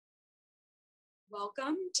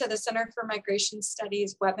Welcome to the Center for Migration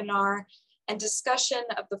Studies webinar and discussion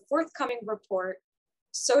of the forthcoming report,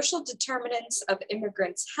 Social Determinants of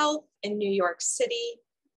Immigrants Health in New York City,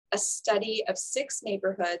 a study of 6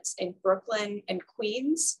 neighborhoods in Brooklyn and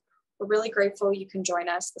Queens. We're really grateful you can join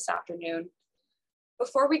us this afternoon.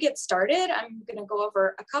 Before we get started, I'm going to go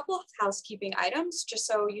over a couple of housekeeping items just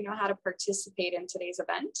so you know how to participate in today's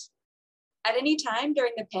event. At any time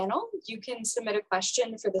during the panel, you can submit a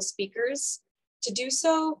question for the speakers. To do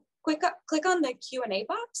so, click on the Q&A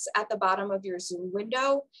box at the bottom of your Zoom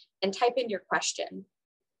window and type in your question.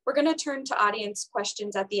 We're going to turn to audience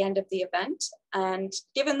questions at the end of the event. And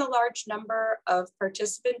given the large number of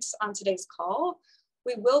participants on today's call,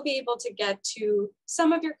 we will be able to get to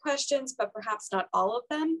some of your questions, but perhaps not all of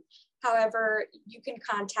them. However, you can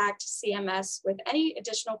contact CMS with any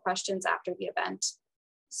additional questions after the event.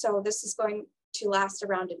 So this is going to last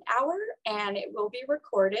around an hour and it will be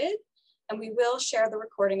recorded. And we will share the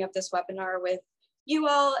recording of this webinar with you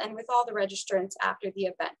all and with all the registrants after the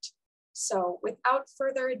event. So without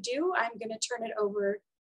further ado, I'm going to turn it over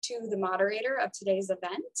to the moderator of today's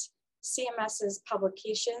event, CMS's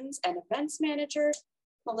Publications and Events Manager,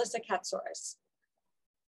 Melissa Katsouris.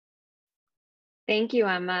 Thank you,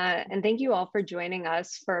 Emma, and thank you all for joining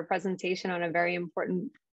us for a presentation on a very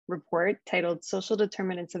important report titled Social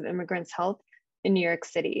Determinants of Immigrants Health in New York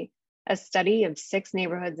City, a study of 6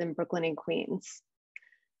 neighborhoods in Brooklyn and Queens.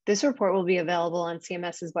 This report will be available on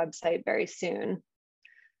CMS's website very soon.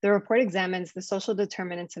 The report examines the social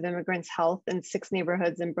determinants of immigrants' health in 6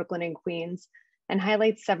 neighborhoods in Brooklyn and Queens and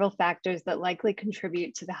highlights several factors that likely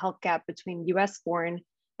contribute to the health gap between US-born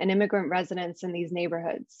and immigrant residents in these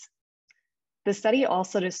neighborhoods. The study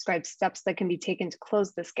also describes steps that can be taken to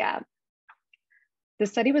close this gap. The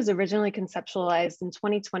study was originally conceptualized in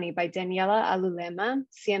 2020 by Daniela Alulema,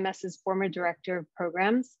 CMS's former director of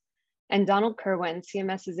programs, and Donald Kerwin,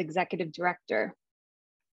 CMS's executive director.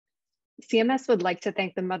 CMS would like to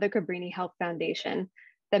thank the Mother Cabrini Health Foundation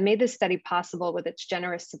that made this study possible with its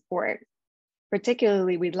generous support.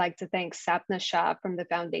 Particularly, we'd like to thank Sapna Shah from the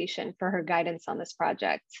foundation for her guidance on this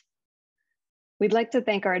project. We'd like to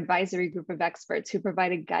thank our advisory group of experts who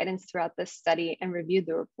provided guidance throughout this study and reviewed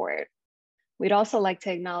the report. We'd also like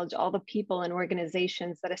to acknowledge all the people and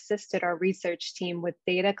organizations that assisted our research team with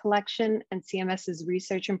data collection and CMS's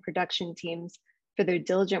research and production teams for their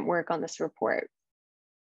diligent work on this report.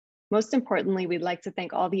 Most importantly, we'd like to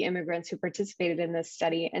thank all the immigrants who participated in this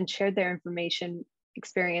study and shared their information,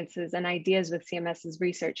 experiences, and ideas with CMS's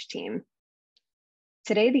research team.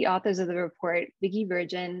 Today, the authors of the report, Vicky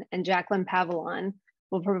Virgin and Jacquelyn Pavilon,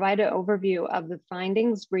 will provide an overview of the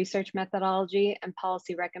findings, research methodology, and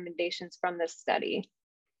policy recommendations from this study.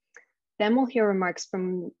 Then we'll hear remarks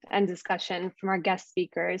from and discussion from our guest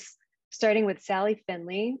speakers, starting with Sally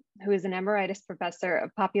Finley, who is an Emeritus Professor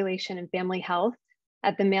of Population and Family Health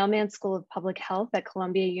at the Mailman School of Public Health at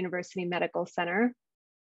Columbia University Medical Center,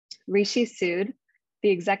 Rishi Sood, the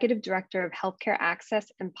Executive Director of Healthcare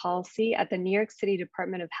Access and Policy at the New York City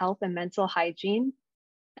Department of Health and Mental Hygiene,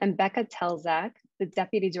 and Becca Telzak, the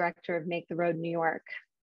Deputy Director of Make the Road New York.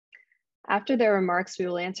 After their remarks, we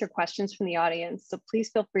will answer questions from the audience, so please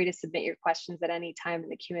feel free to submit your questions at any time in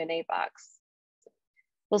the Q&A box.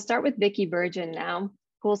 We'll start with Vicky Virgin now,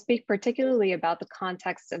 who will speak particularly about the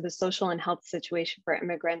context of the social and health situation for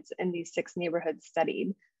immigrants in these 6 neighborhoods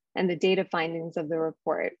studied and the data findings of the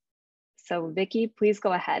report. So Vicky, please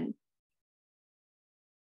go ahead.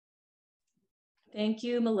 Thank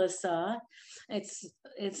you, Melissa.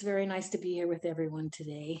 It's very nice to be here with everyone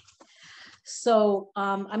today. So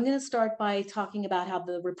I'm going to start by talking about how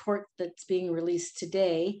the report that's being released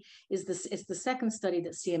today is the second study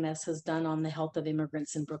that CMS has done on the health of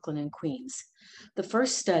immigrants in Brooklyn and Queens. The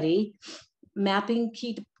first study, Mapping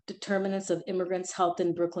Key Determinants of Immigrants Health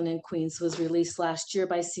in Brooklyn and Queens, was released last year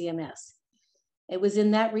by CMS. It was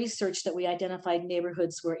in that research that we identified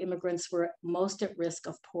neighborhoods where immigrants were most at risk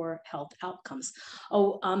of poor health outcomes.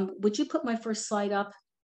 Oh, would you put my first slide up,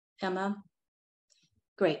 Emma?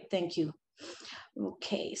 Great, thank you.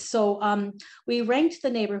 Okay, so we ranked the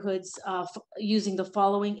neighborhoods using the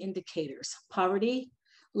following indicators: poverty,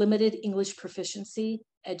 limited English proficiency,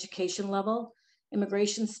 education level,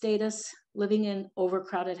 immigration status, living in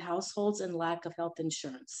overcrowded households, and lack of health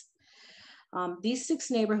insurance. These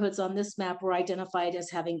 6 neighborhoods on this map were identified as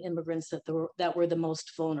having immigrants that were the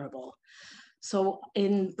most vulnerable. So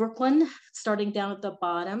in Brooklyn, starting down at the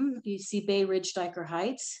bottom, you see Bay Ridge, Dyker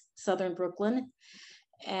Heights, Southern Brooklyn,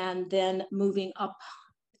 and then moving up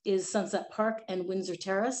is Sunset Park and Windsor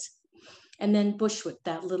Terrace, and then Bushwick,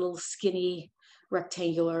 that little skinny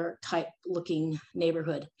rectangular type looking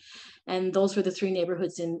neighborhood. And those were the three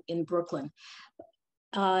neighborhoods in Brooklyn.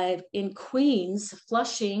 In Queens,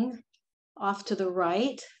 Flushing off to the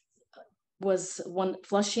right was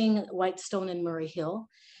Flushing, Whitestone, and Murray Hill.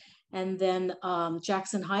 And then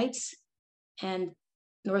Jackson Heights and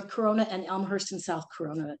North Corona and Elmhurst and South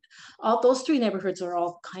Corona. All those three neighborhoods are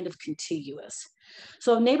all kind of contiguous.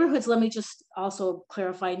 So neighborhoods, let me just also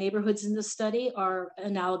clarify, neighborhoods in this study are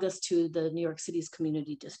analogous to the New York City's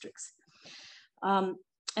community districts. And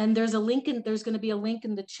there's going to be a link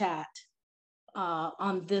in the chat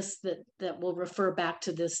on this that will refer back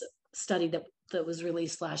to this study that was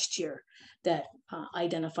released last year that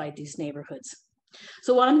identified these neighborhoods.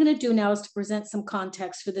 So what I'm going to do now is to present some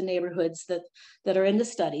context for the neighborhoods that are in the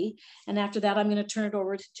study. And after that, I'm going to turn it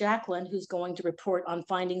over to Jacquelyn, who's going to report on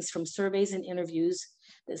findings from surveys and interviews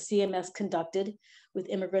that CMS conducted with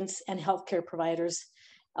immigrants and healthcare providers,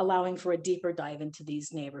 allowing for a deeper dive into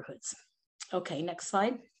these neighborhoods. Okay, next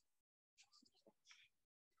slide.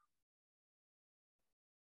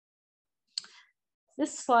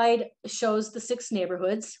 This slide shows the 6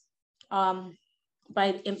 neighborhoods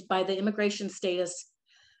by the immigration status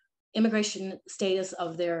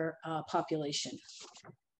of their population.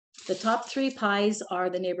 The top 3 pies are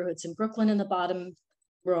the neighborhoods in Brooklyn, and the bottom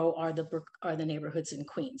row are the neighborhoods in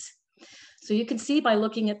Queens. So you can see by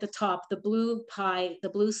looking at the top, the blue pie, the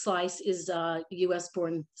blue slice is US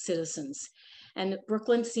born citizens. And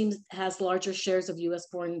Brooklyn has larger shares of US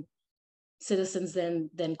born citizens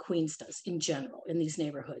than Queens does in general in these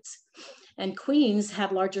neighborhoods. And Queens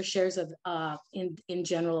had larger shares of, in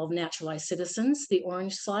general, of naturalized citizens, the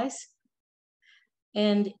orange slice.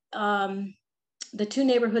 And the 2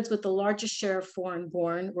 neighborhoods with the largest share of foreign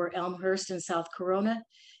born were Elmhurst and South Corona,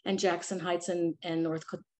 and Jackson Heights and North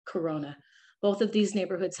Corona. Both of these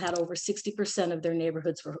neighborhoods had over 60% of their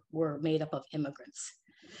neighborhoods were made up of immigrants.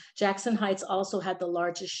 Jackson Heights also had the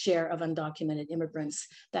largest share of undocumented immigrants.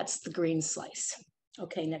 That's the green slice.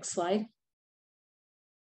 Okay, next slide.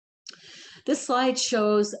 This slide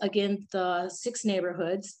shows, again, the 6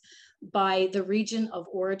 neighborhoods by the region of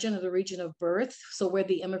origin or the region of birth, so where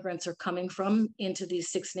the immigrants are coming from into these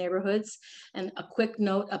 6 neighborhoods. And a quick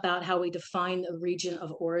note about how we define the region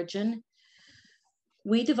of origin.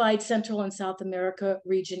 We divide Central and South America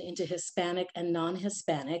region into Hispanic and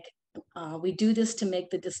non-Hispanic. We do this to make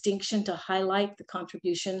the distinction to highlight the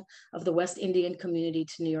contribution of the West Indian community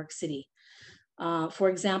to New York City. For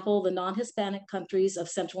example, the non-Hispanic countries of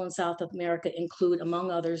Central and South America include, among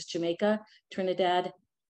others, Jamaica, Trinidad,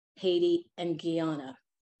 Haiti, and Guyana.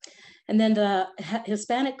 And then the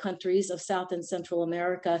Hispanic countries of South and Central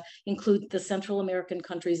America include the Central American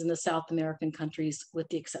countries and the South American countries, with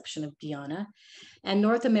the exception of Guyana. And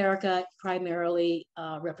North America primarily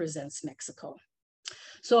represents Mexico.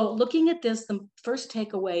 So looking at this, the first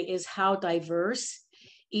takeaway is how diverse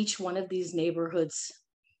each one of these neighborhoods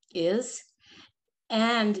is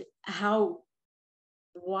and how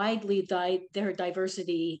widely their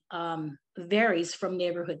diversity varies from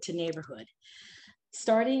neighborhood to neighborhood.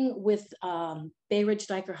 Starting with Bay Ridge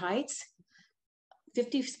Dyker Heights,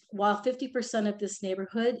 while 50% of this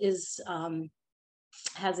neighborhood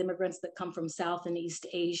has immigrants that come from South and East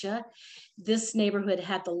Asia, this neighborhood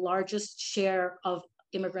had the largest share of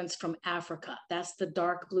immigrants from Africa. That's the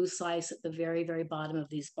dark blue slice at the very, very bottom of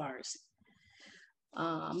these bars.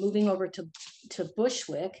 Moving over to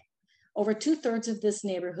Bushwick, over 2/3 of this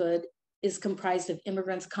neighborhood is comprised of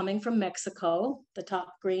immigrants coming from Mexico, the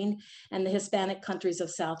top green, and the Hispanic countries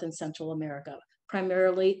of South and Central America,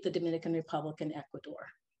 primarily the Dominican Republic and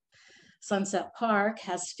Ecuador. Sunset Park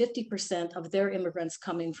has 50% of their immigrants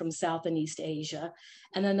coming from South and East Asia,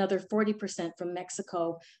 and another 40% from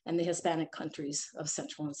Mexico and the Hispanic countries of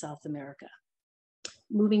Central and South America.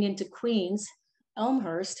 Moving into Queens,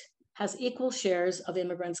 Elmhurst has equal shares of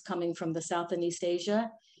immigrants coming from the South and East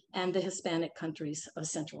Asia and the Hispanic countries of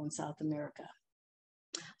Central and South America.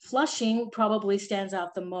 Flushing probably stands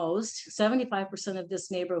out the most. 75% of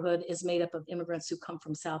this neighborhood is made up of immigrants who come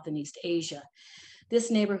from South and East Asia.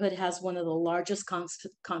 This neighborhood has one of the largest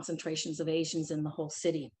concentrations of Asians in the whole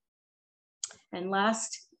city. And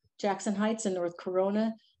last, Jackson Heights and North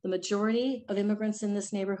Corona. The majority of immigrants in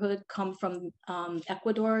this neighborhood come from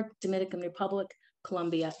Ecuador, Dominican Republic,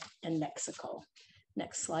 Colombia, and Mexico.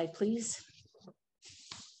 Next slide, please.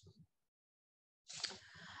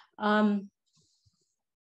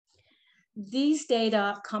 These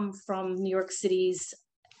data come from New York City's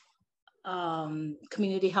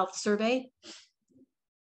Community Health Survey,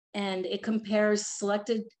 and it compares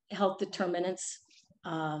selected health determinants.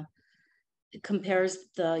 It compares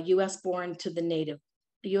the US born to the native,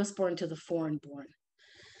 the US born to the foreign born.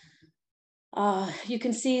 You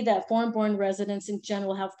can see that foreign-born residents in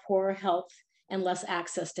general have poorer health and less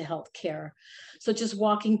access to health care. So just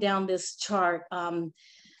walking down this chart,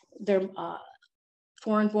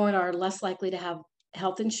 foreign-born are less likely to have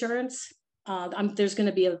health insurance. There's going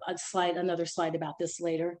to be another slide about this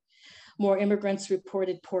later. More immigrants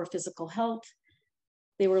reported poor physical health.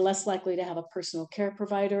 They were less likely to have a personal care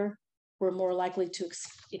provider, were more likely to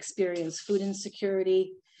experience food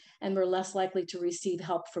insecurity, and were less likely to receive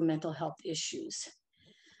help for mental health issues.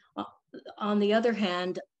 On the other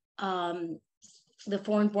hand, the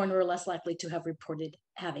foreign-born were less likely to have reported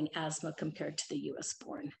having asthma compared to the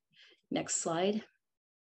US-born. Next slide.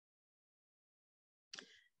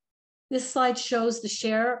 This slide shows the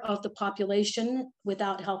share of the population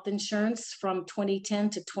without health insurance from 2010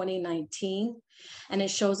 to 2019, and it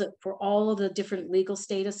shows it for all of the different legal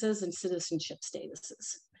statuses and citizenship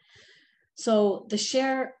statuses. So the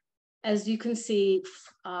share, as you can see,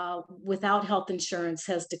 without health insurance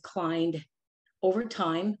has declined over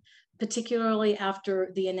time, particularly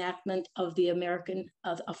after the enactment of the American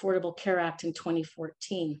Affordable Care Act in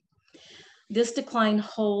 2014. This decline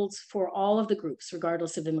holds for all of the groups,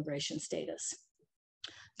 regardless of immigration status.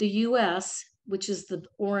 The US, which is the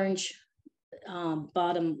orange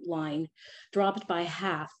bottom line, dropped by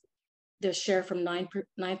half their share from 9%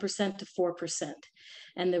 to 4%.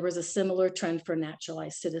 And there was a similar trend for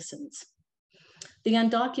naturalized citizens. The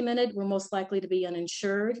undocumented were most likely to be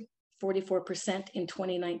uninsured, 44% in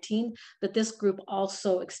 2019, but this group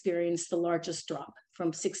also experienced the largest drop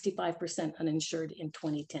from 65% uninsured in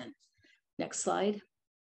 2010. Next slide.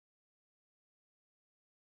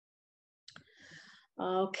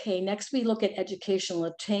 Okay, next we look at educational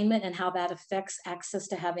attainment and how that affects access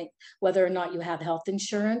to having, whether or not you have health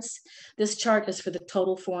insurance. This chart is for the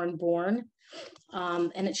total foreign-born,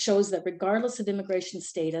 and it shows that regardless of immigration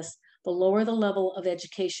status, the lower the level of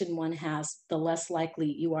education one has, the less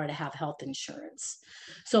likely you are to have health insurance.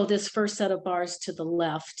 So this first set of bars to the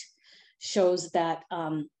left shows that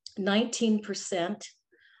 19%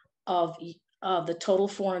 of the total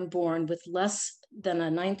foreign-born with less than a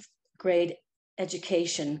 9th grade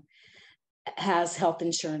education has health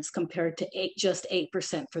insurance compared to just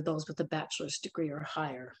 8% for those with a bachelor's degree or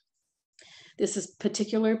higher. This is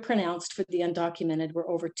particularly pronounced for the undocumented, where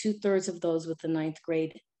over 2/3 of those with the 9th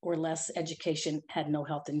grade or less education had no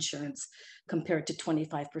health insurance, compared to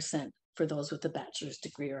 25% for those with a bachelor's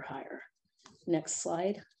degree or higher. Next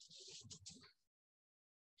slide.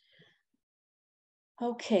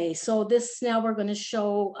 Okay, so now we're going to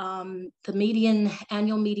show the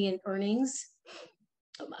annual median earnings,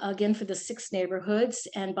 again for the 6 neighborhoods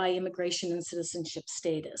and by immigration and citizenship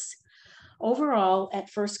status. Overall, at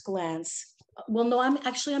first glance, well, no, I'm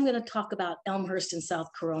going to talk about Elmhurst and South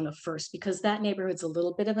Corona first, because that neighborhood's a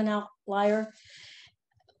little bit of an outlier.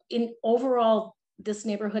 Overall, this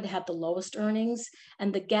neighborhood had the lowest earnings,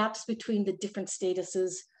 and the gaps between the different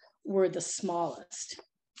statuses were the smallest.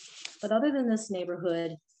 But other than this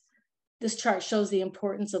neighborhood, this chart shows the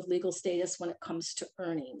importance of legal status when it comes to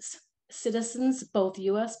earnings. Citizens, both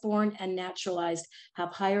US-born and naturalized,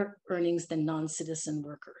 have higher earnings than non-citizen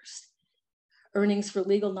workers. Earnings for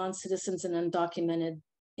legal non-citizens and undocumented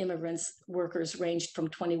immigrants workers ranged from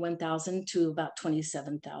 $21,000 to about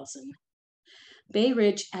 $27,000. Bay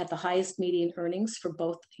Ridge had the highest median earnings for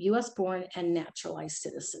both US-born and naturalized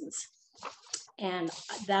citizens. And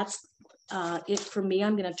that's it for me.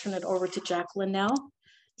 I'm going to turn it over to Jacquelyn now,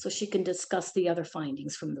 so she can discuss the other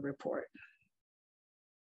findings from the report.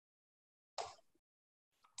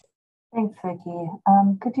 Thanks, Vicky.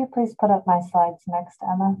 Could you please put up my slides next,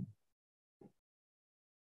 Emma?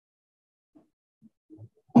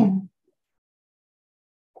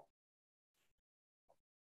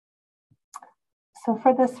 So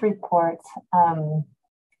for this report,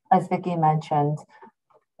 as Vicky mentioned,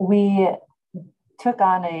 we took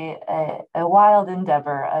on a wild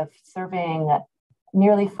endeavor of surveying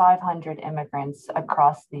nearly 500 immigrants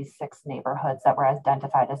across these 6 neighborhoods that were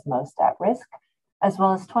identified as most at risk, as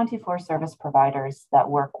well as 24 service providers that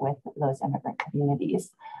work with those immigrant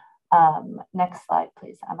communities. Next slide,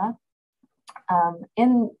 please, Emma.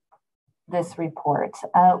 In this report,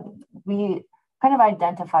 we kind of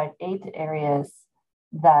identified 8 areas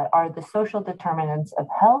that are the social determinants of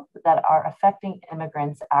health that are affecting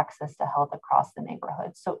immigrants' access to health across the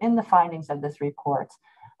neighborhood. So in the findings of this report,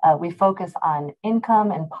 we focus on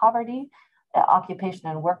income and poverty, occupation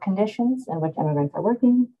and work conditions in which immigrants are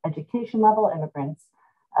working, education level, immigrants'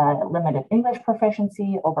 limited English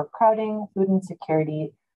proficiency, overcrowding, food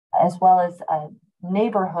insecurity, as well as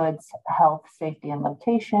neighborhoods' health, safety, and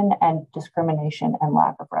location, and discrimination and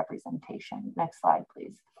lack of representation. Next slide,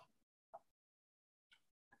 please.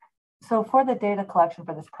 So for the data collection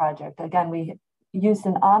for this project, again, we used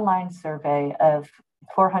an online survey of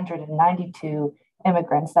 492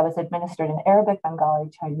 immigrants that was administered in Arabic, Bengali,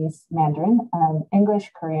 Chinese, Mandarin,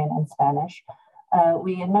 English, Korean, and Spanish.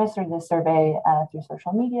 We administered this survey through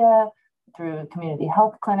social media, through community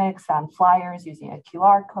health clinics, on flyers using a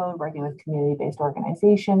QR code, working with community-based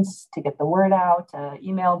organizations to get the word out,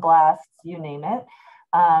 email blasts, you name it.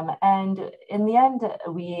 And in the end,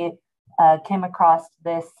 we came across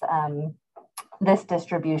this, this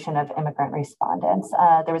distribution of immigrant respondents.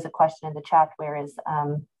 There was a question in the chat, where is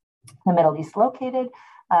the Middle East located?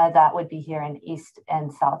 That would be here in East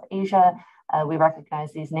and South Asia. We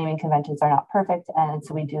recognize these naming conventions are not perfect, and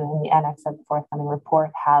so we do in the annex of the forthcoming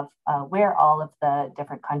report have where all of the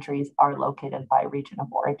different countries are located by region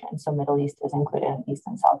of origin. So Middle East is included in East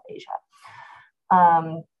and South Asia.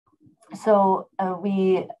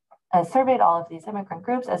 We surveyed all of these immigrant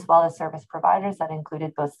groups as well as service providers that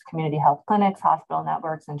included both community health clinics, hospital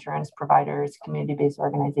networks, insurance providers, community-based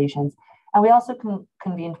organizations. And we also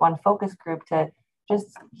convened one focus group to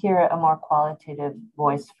just hear a more qualitative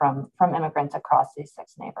voice from immigrants across these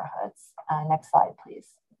 6 neighborhoods. Next slide, please.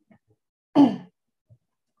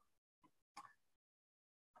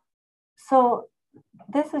 So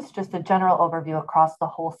this is just a general overview across the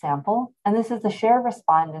whole sample. And this is the share of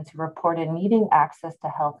respondents who reported needing access to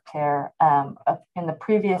healthcare in the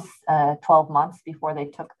previous 12 months before they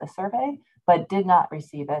took the survey, but did not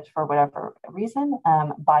receive it for whatever reason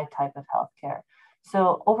by type of healthcare.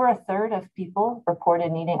 So over a third of people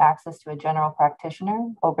reported needing access to a general practitioner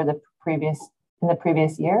over the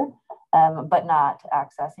previous year, but not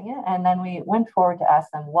accessing it. And then we went forward to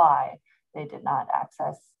ask them why they did not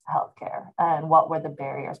access healthcare and what were the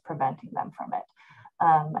barriers preventing them from it.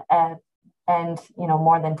 And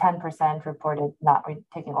more than 10% reported not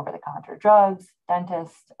taking over-the-counter drugs,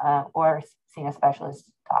 dentist, or seeing a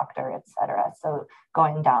specialist doctor, et cetera. So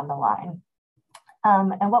going down the line.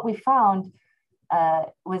 And what we found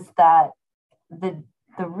was that the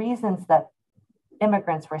reasons that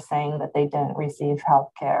immigrants were saying that they didn't receive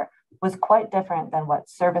healthcare was quite different than what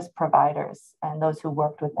service providers and those who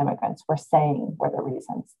worked with immigrants were saying were the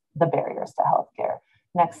reasons, the barriers to healthcare.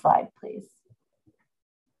 Next slide, please.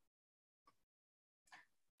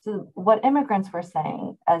 So what immigrants were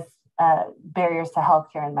saying as barriers to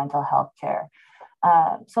healthcare and mental health care.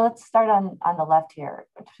 So let's start on the left here.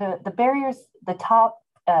 So the barriers, the top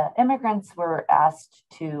immigrants were asked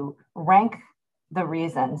to rank the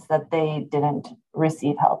reasons that they didn't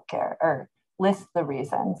receive healthcare, or list the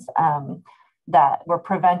reasons that were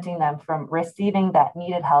preventing them from receiving that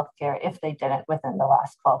needed healthcare if they didn't within the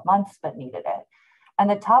last 12 months, but needed it. And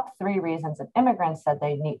the top 3 reasons that immigrants said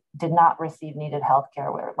they did not receive needed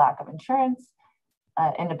healthcare were lack of insurance,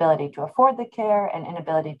 inability to afford the care, and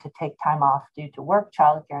inability to take time off due to work,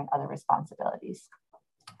 childcare, and other responsibilities.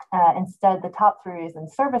 Instead, the top 3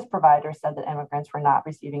 reasons service providers said that immigrants were not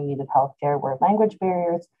receiving needed healthcare were language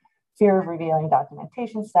barriers, fear of revealing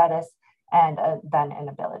documentation status, and then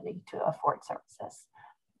inability to afford services.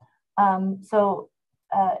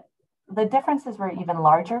 The differences were even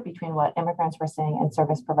larger between what immigrants were saying and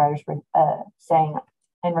service providers were saying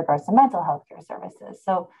in regards to mental health care services.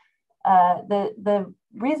 So the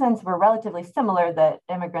reasons were relatively similar, that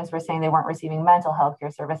immigrants were saying they weren't receiving mental health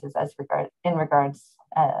care services in regards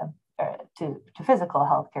to physical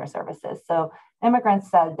health care services. So immigrants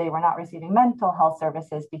said they were not receiving mental health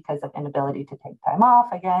services because of inability to take time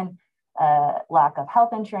off, again, lack of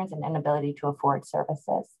health insurance, and inability to afford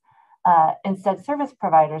services. Instead, service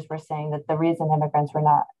providers were saying that the reason immigrants were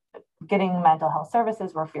not getting mental health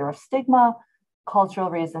services were fear of stigma, cultural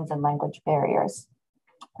reasons, and language barriers.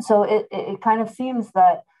 So it kind of seems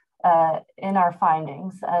that in our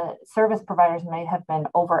findings, service providers may have been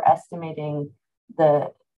overestimating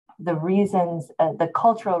the reasons, the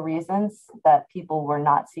cultural reasons that people were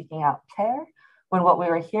not seeking out care, when what we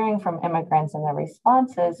were hearing from immigrants in their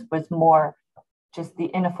responses was more just the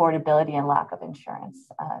inaffordability and lack of insurance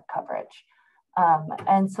coverage.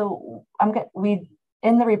 And so we,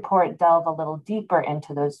 in the report, delve a little deeper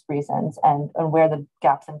into those reasons and where the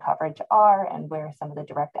gaps in coverage are, and where some of the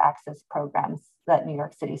direct access programs that New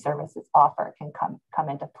York City services offer can come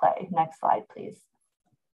into play. Next slide, please.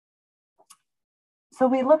 So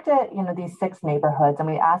we looked at these 6 neighborhoods, and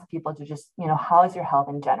we asked people to just how is your health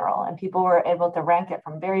in general, and people were able to rank it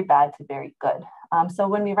from very bad to very good. So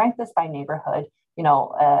when we ranked this by neighborhood,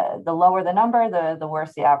 the lower the number, the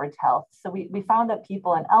worse the average health. So we found that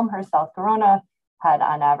people in Elmhurst, South Corona had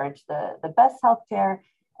on average the best healthcare,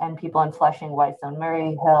 and people in Flushing, Whitestone,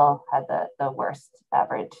 Murray Hill had the worst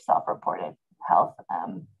average self-reported health.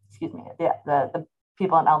 The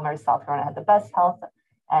people in Elmhurst, South Corona had the best health,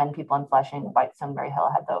 and people in Flushing, Whitestone, Berry Hill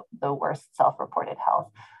had the worst self-reported health.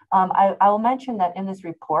 I will mention that in this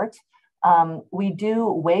report, we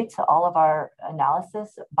do weight all of our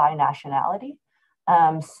analysis by nationality. We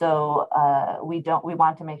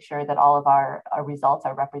want to make sure that all of our results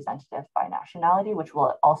are representative by nationality, which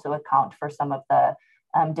will also account for some of the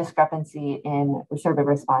discrepancy in survey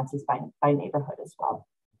responses by neighborhood as well.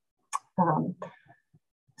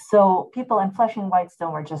 So people in Flushing,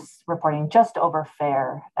 Whitestone were just reporting just over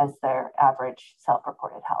fair as their average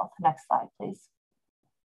self-reported health. Next slide, please.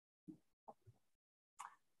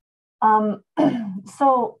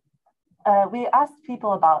 We asked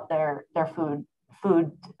people about their food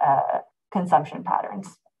consumption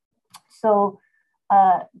patterns. So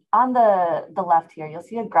on the left here, you'll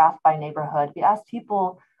see a graph by neighborhood. We asked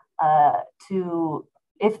people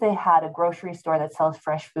if they had a grocery store that sells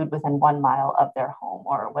fresh food within 1 mile of their home,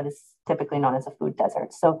 or what is typically known as a food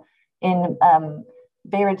desert. So in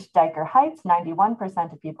Bay Ridge Dyker Heights,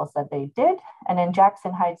 91% of people said they did. And in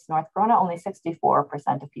Jackson Heights, North Corona, only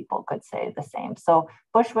 64% of people could say the same. So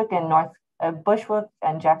Bushwick and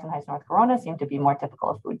Jackson Heights, North Corona seem to be more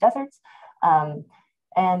typical of food deserts. And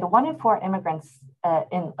 1 in 4 immigrants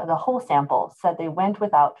in the whole sample said they went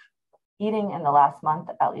without eating in the last month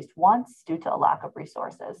at least once due to a lack of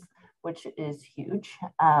resources, which is huge.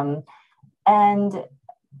 And 10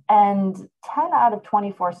 out of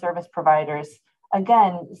 24 service providers,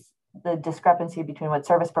 again, the discrepancy between what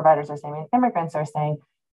service providers are saying and immigrants are saying,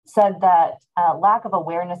 said that lack of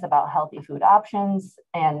awareness about healthy food options,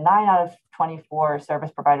 and 9 out of 24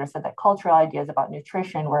 service providers said that cultural ideas about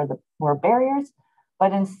nutrition were barriers.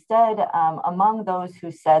 But instead, among those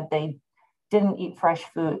who said they didn't eat fresh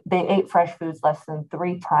food, they ate fresh foods less than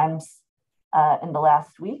 3 times in the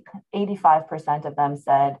last week. 85% of them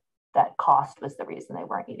said that cost was the reason they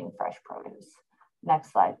weren't eating fresh produce.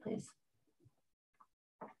 Next slide, please.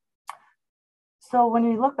 So when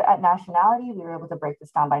we look at nationality, we were able to break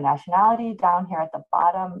this down by nationality. Down here at the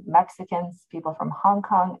bottom, Mexicans, people from Hong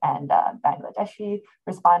Kong, and Bangladeshi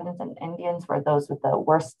respondents, and Indians were those with the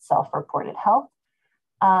worst self-reported health.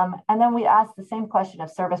 And then we asked the same question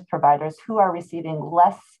of service providers who are receiving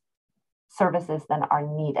less services than are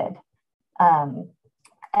needed.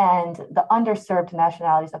 And the underserved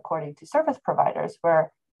nationalities, according to service providers,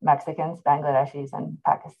 were Mexicans, Bangladeshis, and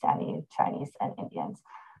Pakistani, Chinese, and Indians.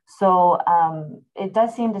 So it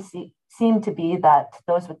does seem to be that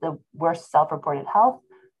those with the worst self-reported health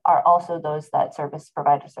are also those that service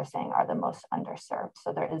providers are saying are the most underserved.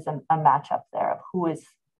 So there is a matchup there of who is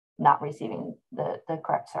not receiving the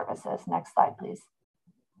correct services. Next slide, please.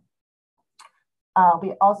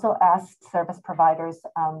 We also asked service providers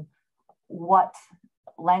what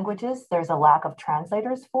languages there's a lack of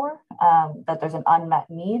translators for, that there's an unmet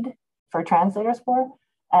need for translators for,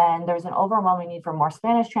 and there's an overwhelming need for more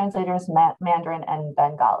Spanish translators, Mandarin, and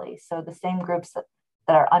Bengali. So the same groups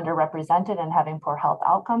that are underrepresented and having poor health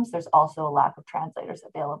outcomes, there's also a lack of translators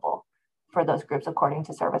available for those groups, according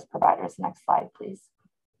to service providers. Next slide, please.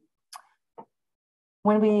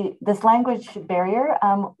 This language barrier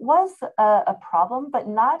was a problem, but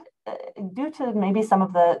not due to maybe some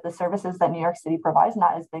of the services that New York City provides,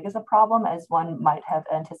 not as big as a problem as one might have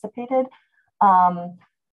anticipated.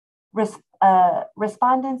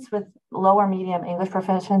 Respondents with low or medium English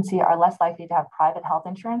proficiency are less likely to have private health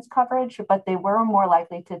insurance coverage, but they were more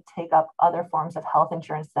likely to take up other forms of health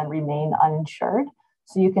insurance than remain uninsured.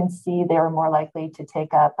 So you can see they were more likely to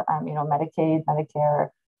take up, Medicaid, Medicare,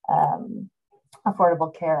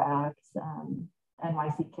 Affordable Care Act,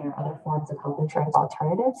 NYC Care, other forms of health insurance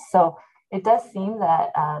alternatives. So it does seem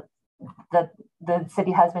that the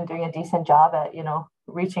city has been doing a decent job at,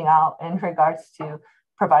 reaching out in regards to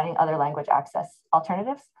providing other language access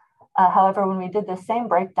alternatives. However, when we did the same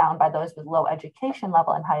breakdown by those with low education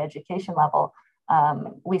level and high education level,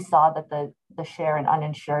 we saw that the share in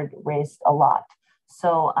uninsured raised a lot.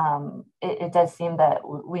 So it does seem that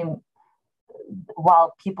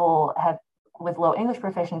while people with low English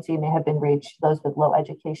proficiency may have been reached, those with low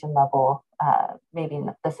education level, maybe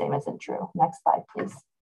the same isn't true. Next slide, please.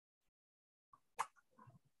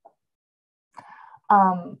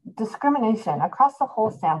 Discrimination across the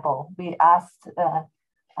whole sample. We asked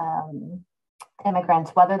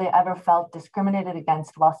immigrants whether they ever felt discriminated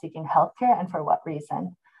against while seeking healthcare and for what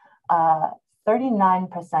reason.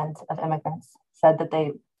 39% of immigrants said that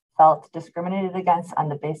they felt discriminated against on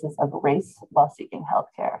the basis of race while seeking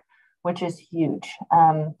healthcare, which is huge.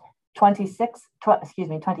 28%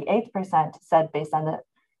 said based on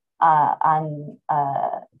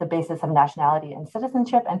the basis of nationality and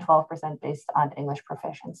citizenship, and 12% based on English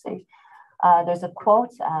proficiency. There's a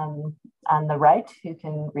quote on the right, you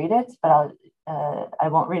can read it, but I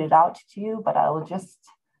won't read it out to you, but I will just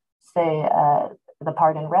say the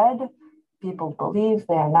part in red. People believe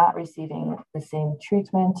they are not receiving the same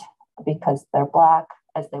treatment because they're Black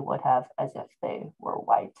as they would have as if they were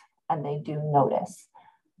white. And they do notice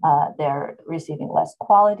they're receiving less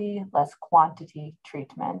quality, less quantity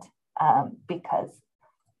treatment because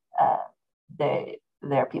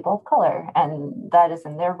they're people of color. And that is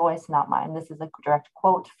in their voice, not mine. This is a direct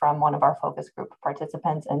quote from one of our focus group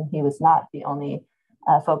participants, and he was not the only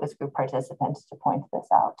focus group participant to point this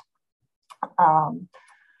out.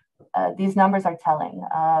 These numbers are telling.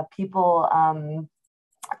 People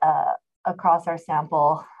across our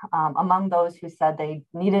sample, among those who said they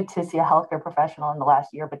needed to see a healthcare professional in the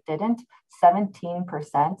last year but didn't,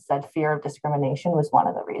 17% said fear of discrimination was one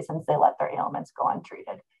of the reasons they let their ailments go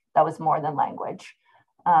untreated. That was more than language.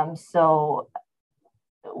 So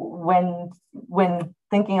when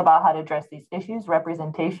thinking about how to address these issues,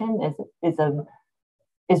 representation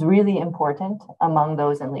is really important among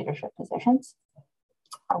those in leadership positions.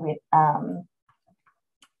 And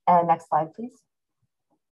next slide, please.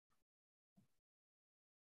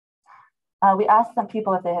 We asked some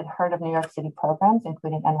people if they had heard of New York City programs,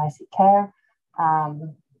 including NYC Care.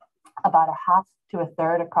 About a half to a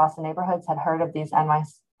third across the neighborhoods had heard of these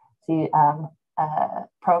NYC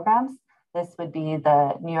programs. This would be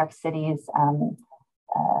the New York City's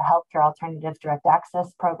Healthcare Alternatives Direct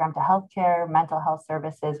Access Program to Healthcare, Mental Health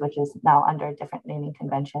Services, which is now under a different naming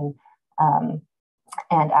convention,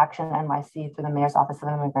 and Action NYC through the Mayor's Office of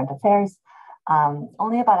Immigrant Affairs.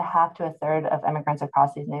 Only about a half to a third of immigrants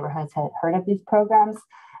across these neighborhoods had heard of these programs,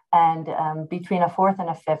 and between a fourth and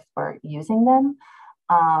a fifth were using them.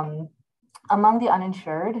 Among the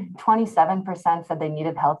uninsured, 27% said they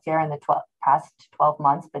needed healthcare in the past 12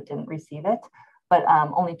 months but didn't receive it, but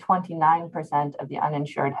only 29% of the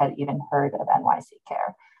uninsured had even heard of NYC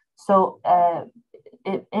Care. So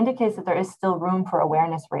it indicates that there is still room for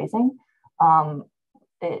awareness raising.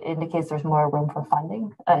 It indicates there's more room for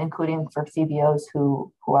funding, including for CBOs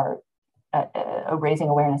who are raising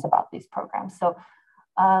awareness about these programs. So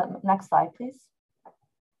next slide, please.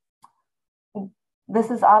 This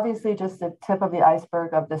is obviously just the tip of the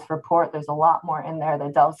iceberg of this report. There's a lot more in there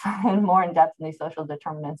that delves more in depth in these social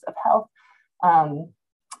determinants of health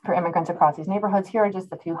for immigrants across these neighborhoods. Here are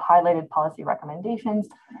just a few highlighted policy recommendations.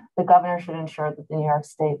 The governor should ensure that the New York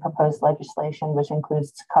State proposed legislation, which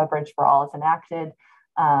includes coverage for all, is enacted.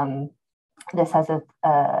 This has a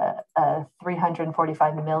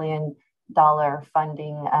 $345 million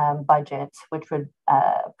funding budget, which would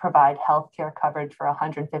provide healthcare coverage for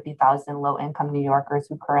 150,000 low-income New Yorkers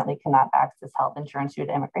who currently cannot access health insurance due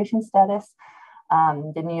to immigration status.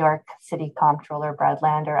 The New York City Comptroller Brad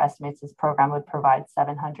Lander estimates this program would provide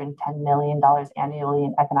 $710 million annually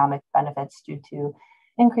in economic benefits due to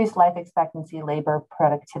increased life expectancy, labor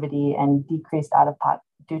productivity, and decreased out-of-pocket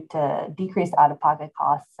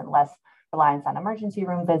costs and less reliance on emergency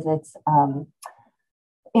room visits.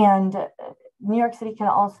 And New York City can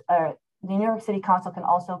also, the New York City Council can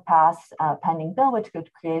also pass a pending bill, which could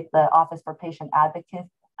create the Office for Patient Advocate,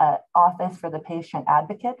 Office for the Patient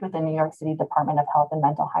Advocate with the New York City Department of Health and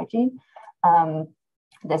Mental Hygiene.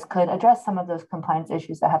 This could address some of those compliance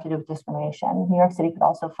issues that have to do with discrimination. New York City could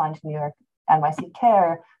also fund New York NYC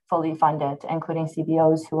Care, fully fund it, including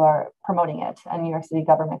CBOs who are promoting it. And New York City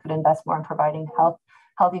government could invest more in providing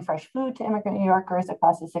healthy, fresh food to immigrant New Yorkers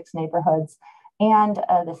across the 6 neighborhoods. And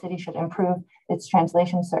the city should improve its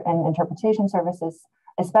translation and interpretation services,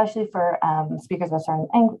 especially for speakers of certain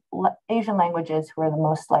Asian languages who are the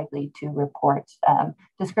most likely to report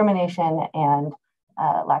discrimination and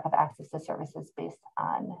lack of access to services based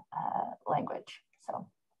on language. So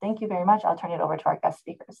thank you very much. I'll turn it over to our guest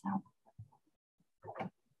speakers now.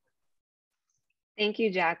 Thank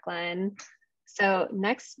you, Jacquelyn. So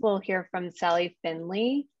next we'll hear from Sally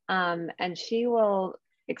Finley, and she will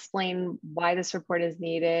explain why this report is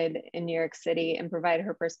needed in New York City and provide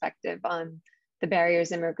her perspective on the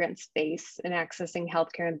barriers immigrants face in accessing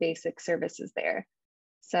healthcare and basic services there.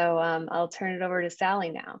 So I'll turn it over to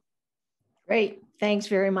Sally now. Great, thanks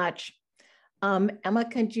very much. Emma,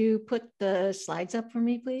 could you put the slides up for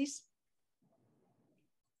me, please?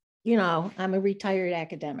 You know, I'm a retired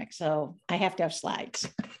academic, so I have to have slides.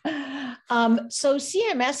 So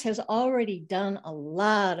CMS has already done a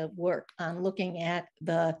lot of work on looking at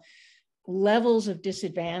the levels of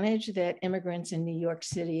disadvantage that immigrants in New York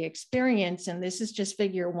City experience. And this is just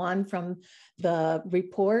figure 1 from the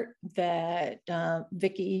report that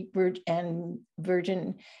Vicky and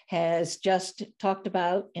Virgin has just talked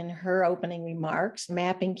about in her opening remarks,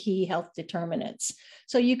 mapping key health determinants.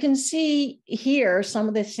 So you can see here some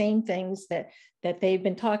of the same things that that they've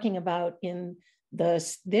been talking about in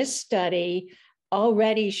this study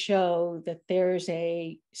already show that there's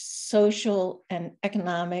a social and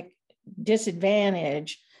economic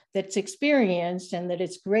disadvantage that's experienced, and that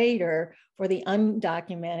it's greater for the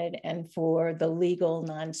undocumented and for the legal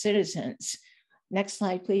non-citizens. Next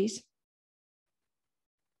slide, please.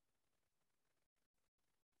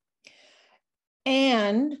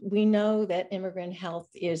 And we know that immigrant health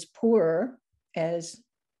is poorer, as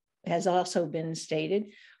has also been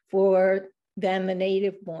stated, than the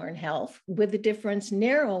native-born health, with the difference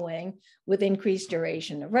narrowing with increased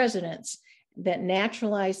duration of residence. That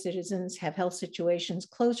naturalized citizens have health situations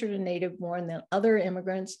closer to native-born than other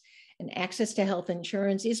immigrants, and access to health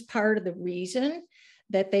insurance is part of the reason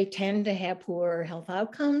that they tend to have poorer health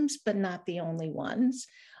outcomes, but not the only ones.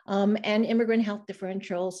 And immigrant health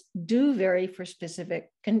differentials do vary for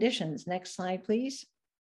specific conditions. Next slide, please.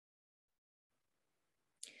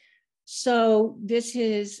 So this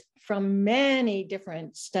is from many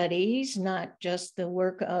different studies, not just the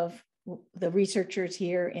work of the researchers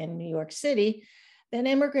here in New York City, that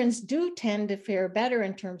immigrants do tend to fare better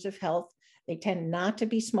in terms of health. They tend not to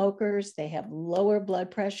be smokers. They have lower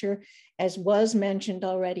blood pressure. As was mentioned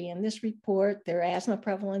already in this report, their asthma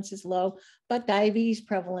prevalence is low, but diabetes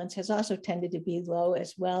prevalence has also tended to be low,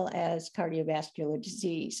 as well as cardiovascular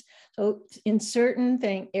disease. So in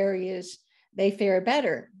certain areas, they fare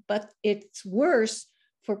better, but it's worse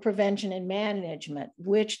for prevention and management,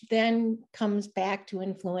 which then comes back to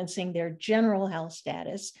influencing their general health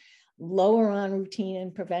status, lower on routine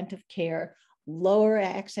and preventive care, lower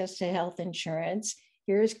access to health insurance.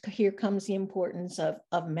 Here comes the importance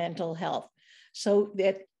of mental health. So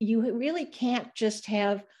that you really can't just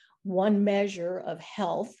have one measure of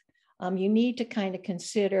health. You need to kind of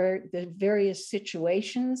consider the various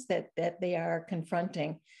situations that they are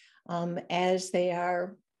confronting as they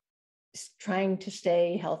are trying to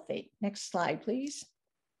stay healthy. Next slide, please.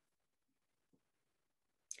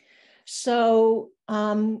 So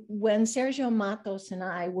when Sergio Matos and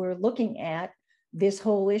I were looking at this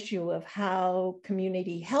whole issue of how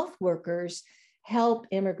community health workers help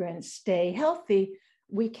immigrants stay healthy,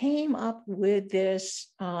 we came up with this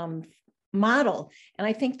model. And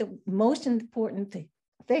I think the most important thing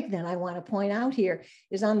that I want to point out here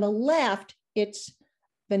is on the left, it's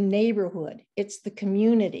the neighborhood, it's the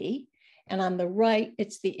community. And on the right,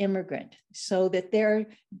 it's the immigrant. So that there are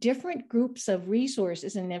different groups of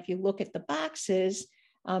resources. And if you look at the boxes,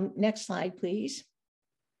 next slide, please.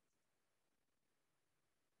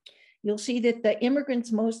 You'll see that the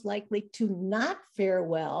immigrants most likely to not fare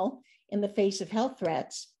well in the face of health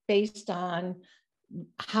threats, based on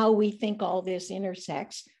how we think all this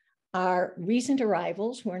intersects, are recent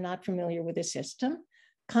arrivals who are not familiar with the system,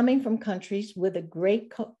 coming from countries with a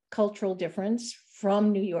great cultural difference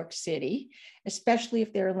from New York City, especially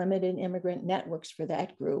if there are limited immigrant networks for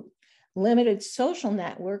that group, limited social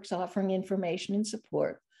networks offering information and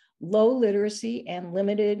support, low literacy and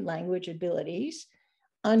limited language abilities,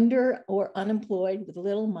 under or unemployed with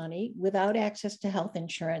little money, without access to health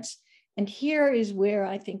insurance. And here is where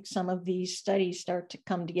I think some of these studies start to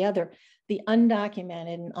come together: the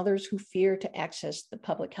undocumented and others who fear to access the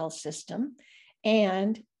public health system,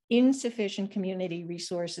 and insufficient community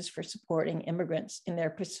resources for supporting immigrants in their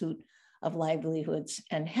pursuit of livelihoods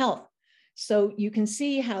and health. So you can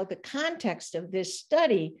see how the context of this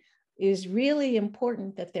study is really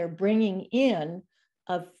important, that they're bringing in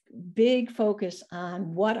a big focus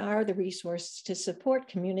on what are the resources to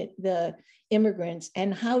support the immigrants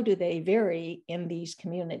and how do they vary in these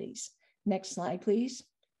communities. Next slide, please.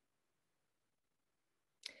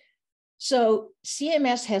 So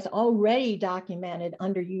CMS has already documented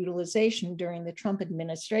underutilization during the Trump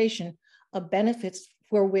administration of benefits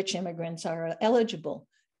for which immigrants are eligible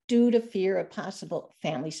due to fear of possible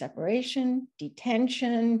family separation,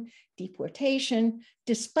 detention, deportation,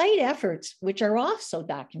 despite efforts which are also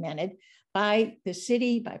documented by the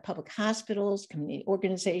city, by public hospitals, community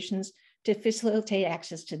organizations to facilitate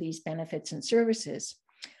access to these benefits and services.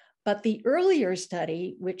 But the earlier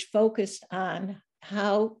study, which focused on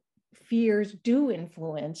how fears do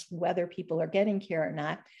influence whether people are getting care or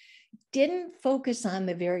not, didn't focus on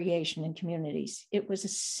the variation in communities. It was a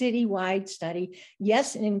citywide study.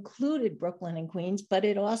 Yes, it included Brooklyn and Queens, but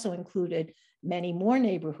it also included many more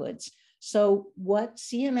neighborhoods. So what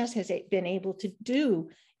CMS has been able to do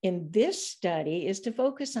in this study is to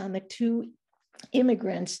focus on the two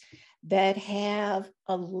immigrants that have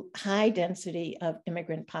a high density of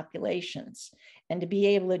immigrant populations, and to be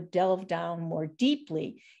able to delve down more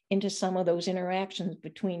deeply into some of those interactions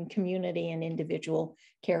between community and individual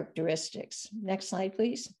characteristics. Next slide,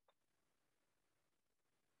 please.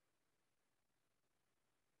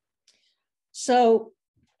 So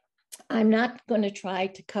I'm not going to try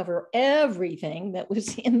to cover everything that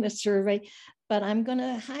was in the survey, but I'm going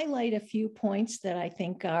to highlight a few points that I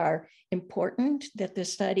think are important that the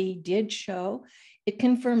study did show. It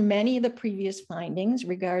confirmed many of the previous findings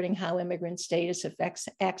regarding how immigrant status affects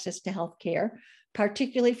access to healthcare,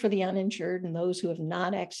 particularly for the uninsured and those who have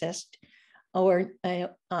not accessed or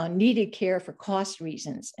needed care for cost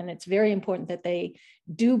reasons. And it's very important that they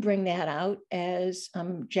do bring that out, as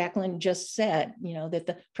Jacquelyn just said, you know, that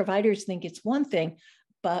the providers think it's one thing,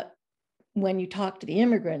 but when you talk to the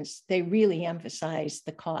immigrants, they really emphasize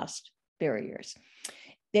the cost barriers.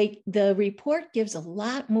 The report gives a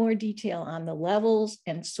lot more detail on the levels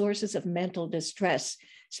and sources of mental distress,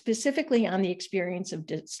 specifically on the experience of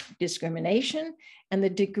discrimination and the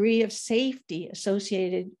degree of safety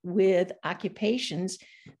associated with occupations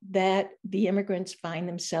that the immigrants find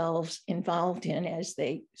themselves involved in as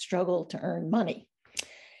they struggle to earn money.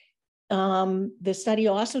 The study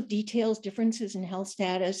also details differences in health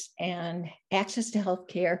status and access to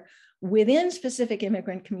healthcare within specific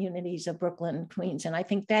immigrant communities of Brooklyn and Queens. And I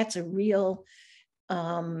think that's a real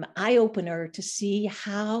eye-opener to see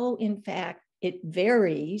how, in fact, it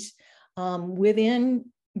varies within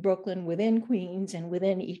Brooklyn, within Queens, and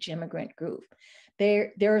within each immigrant group.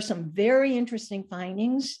 There are some very interesting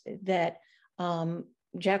findings that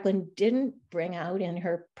Jacquelyn didn't bring out in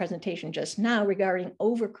her presentation just now regarding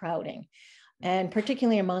overcrowding, and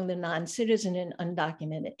particularly among the non-citizen and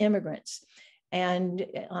undocumented immigrants. And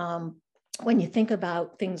when you think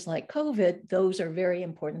about things like COVID, those are very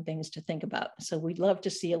important things to think about. So we'd love to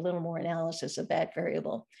see a little more analysis of that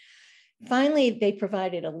variable. Finally, they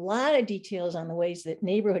provided a lot of details on the ways that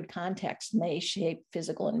neighborhood context may shape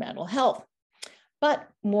physical and mental health, but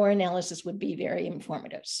more analysis would be very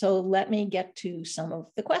informative. So let me get to some of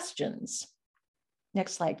the questions.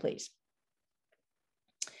 Next slide, please.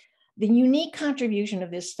 The unique contribution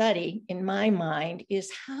of this study, in my mind,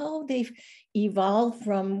 is how they've evolved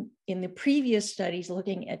from, in the previous studies,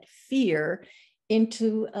 looking at fear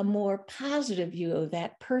into a more positive view of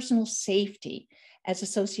that personal safety as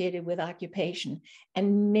associated with occupation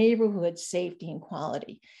and neighborhood safety and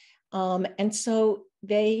quality. And so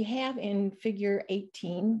they have in figure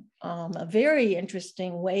 18 a very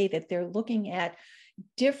interesting way that they're looking at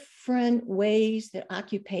different ways that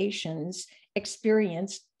occupations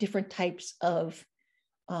experience different types of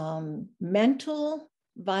mental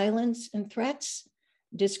violence and threats,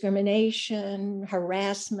 discrimination,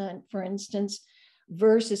 harassment, for instance,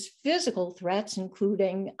 versus physical threats,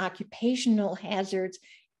 including occupational hazards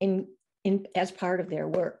as part of their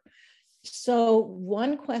work. So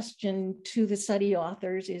one question to the study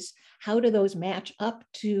authors is, how do those match up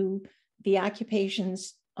to the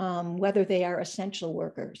occupations, whether they are essential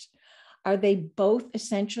workers? Are they both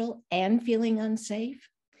essential and feeling unsafe?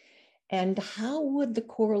 And how would the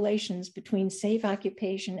correlations between safe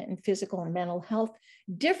occupation and physical and mental health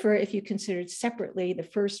differ if you considered separately the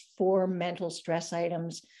first 4 mental stress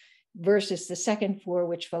items versus the second 4,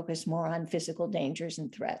 which focus more on physical dangers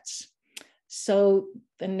and threats? So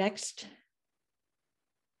the next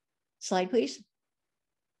slide, please.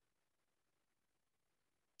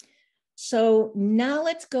 So now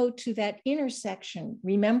let's go to that intersection.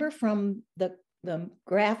 Remember from the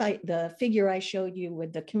graph, the figure I showed you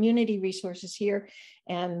with the community resources here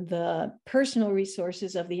and the personal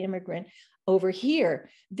resources of the immigrant over here.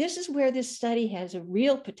 This is where this study has a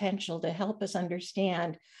real potential to help us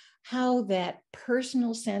understand how that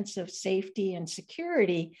personal sense of safety and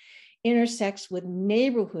security intersects with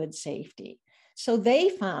neighborhood safety. So they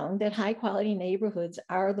found that high quality neighborhoods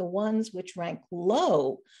are the ones which rank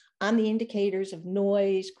low on the indicators of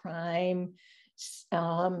noise, crime,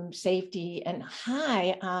 safety, and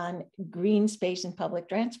high on green space and public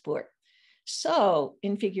transport. So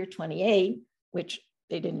in figure 28, which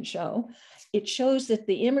they didn't show, it shows that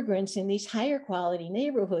the immigrants in these higher quality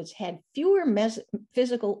neighborhoods had fewer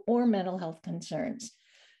physical or mental health concerns.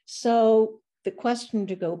 So the question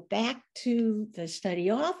to go back to the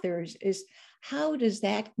study authors is, how does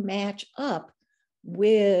that match up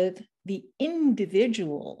with the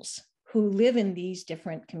individuals who live in these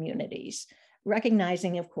different communities?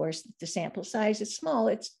 Recognizing, of course, that the sample size is small,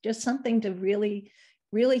 it's just something to really,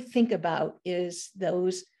 really think about, is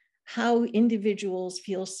those, how individuals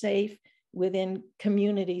feel safe within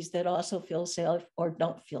communities that also feel safe or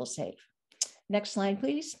don't feel safe. Next slide,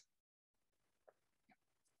 please.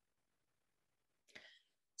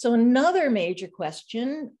 So another major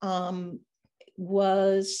question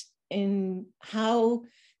was in how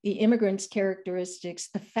the immigrants' characteristics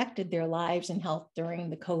affected their lives and health during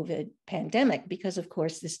the COVID pandemic, because of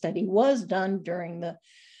course the study was done during the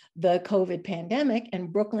the COVID pandemic,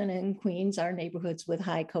 and Brooklyn and Queens are neighborhoods with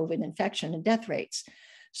high COVID infection and death rates.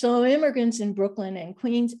 So immigrants in Brooklyn and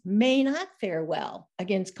Queens may not fare well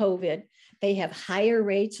against COVID. They have higher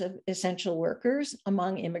rates of essential workers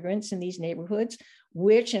among immigrants in these neighborhoods,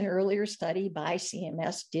 which an earlier study by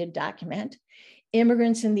CMS did document.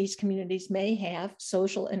 Immigrants in these communities may have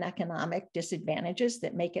social and economic disadvantages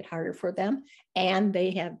that make it harder for them, and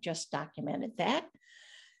they have just documented that.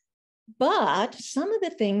 But some of the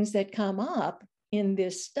things that come up in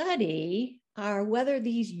this study are whether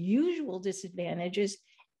these usual disadvantages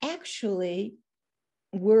actually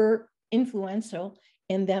were influential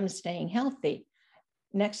in them staying healthy.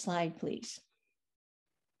 Next slide, please.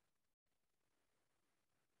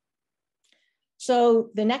 So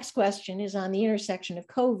the next question is on the intersection of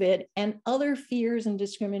COVID and other fears and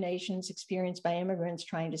discriminations experienced by immigrants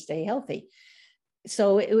trying to stay healthy.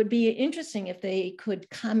 So it would be interesting if they could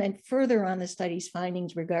comment further on the study's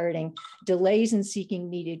findings regarding delays in seeking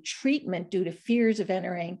needed treatment due to fears of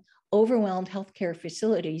entering overwhelmed healthcare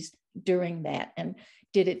facilities during that. And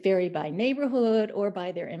did it vary by neighborhood or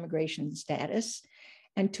by their immigration status?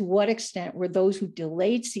 And to what extent were those who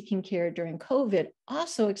delayed seeking care during COVID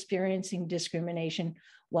also experiencing discrimination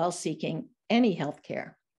while seeking any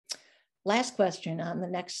healthcare? Last question on the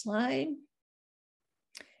next slide.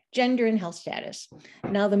 Gender and health status.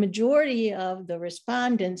 Now, the majority of the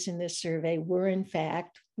respondents in this survey were in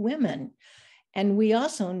fact women. And we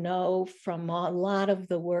also know from a lot of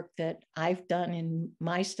the work that I've done in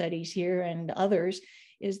my studies here and others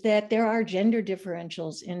is that there are gender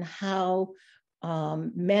differentials in how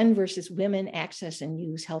men versus women access and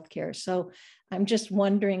use healthcare. So I'm just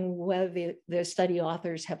wondering whether the study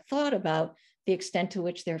authors have thought about the extent to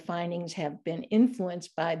which their findings have been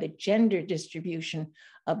influenced by the gender distribution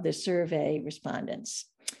of the survey respondents.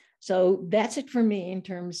 So that's it for me in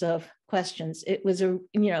terms of questions. It was a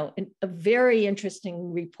very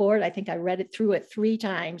interesting report. I think I read it through it 3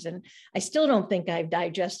 times, and I still don't think I've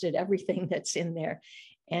digested everything that's in there.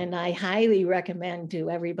 And I highly recommend to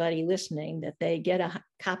everybody listening that they get a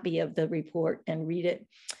copy of the report and read it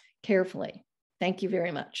carefully. Thank you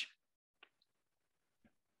very much.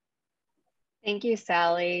 Thank you,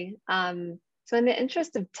 Sally. So in the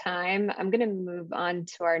interest of time, I'm going to move on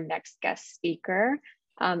to our next guest speaker,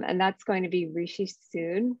 and that's going to be Rishi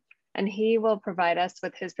Sood. And he will provide us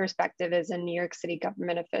with his perspective as a New York City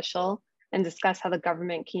government official and discuss how the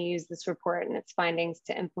government can use this report and its findings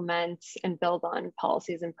to implement and build on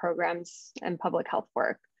policies and programs and public health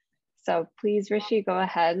work. So please, Rishi, go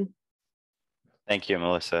ahead. Thank you,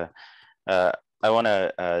 Melissa. I want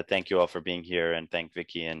to thank you all for being here and thank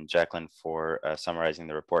Vicky and Jacquelyn for summarizing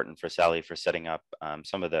the report and for Sally for setting up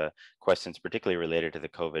some of the questions particularly related to the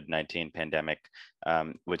COVID-19 pandemic,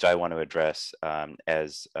 which I want to address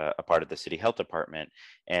as a part of the City Health Department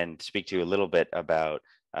and speak to you a little bit about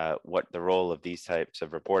what the role of these types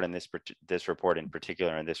of report and this report in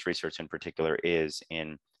particular and this research in particular is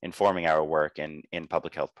in informing our work in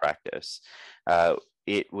public health practice.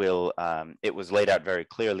 It was laid out very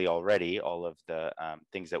clearly already, all of the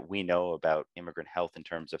things that we know about immigrant health in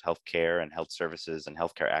terms of healthcare and health services and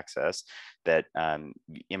healthcare access, that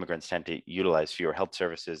immigrants tend to utilize fewer health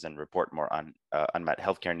services and report more on unmet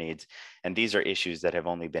healthcare needs. And these are issues that have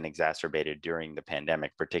only been exacerbated during the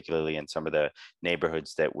pandemic, particularly in some of the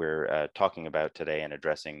neighborhoods that we're talking about today and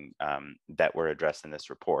addressing that were addressed in this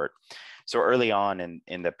report. So early on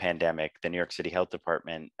in the pandemic, the New York City Health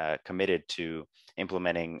Department committed to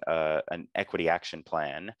implementing an equity action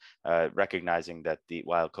plan, recognizing that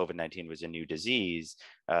while COVID-19 was a new disease,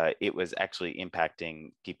 it was actually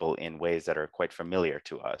impacting people in ways that are quite familiar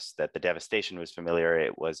to us, that the devastation was familiar.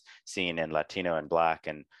 It was seen in Latino and Black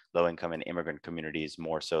and low-income and immigrant communities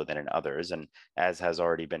more so than in others. And as has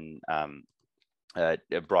already been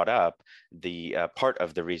brought up, the part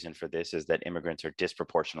of the reason for this is that immigrants are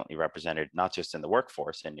disproportionately represented, not just in the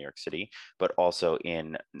workforce in New York City, but also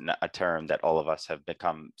in a term that all of us have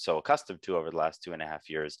become so accustomed to over the last 2.5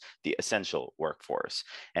 years, the essential workforce.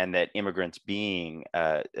 And that immigrants being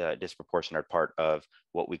a disproportionate part of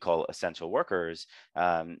what we call essential workers,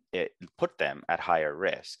 it put them at higher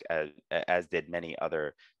risk, as did many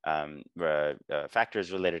other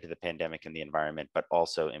factors related to the pandemic and the environment, but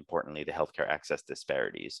also importantly, the healthcare access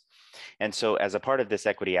disparities. And so as a part of this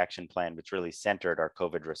equity action plan, which really centered our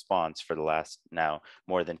COVID response for the last now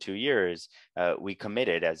more than 2 years, we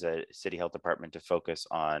committed as a City Health Department to focus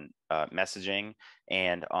on messaging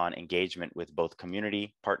and on engagement with both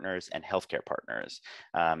community partners and healthcare partners.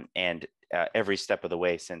 Every step of the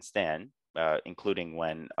way since then, including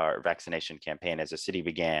when our vaccination campaign as a city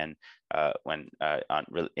began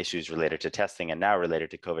issues related to testing and now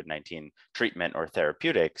related to COVID-19 treatment or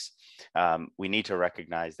therapeutics, we need to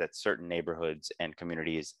recognize that certain neighborhoods and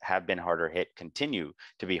communities have been harder hit, continue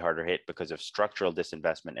to be harder hit because of structural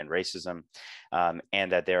disinvestment and racism,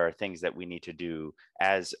 and that there are things that we need to do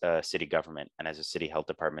as a city government and as a city health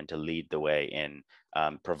department to lead the way in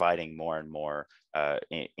providing more and more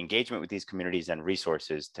engagement with these communities and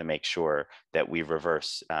resources to make sure that we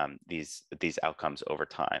reverse these outcomes over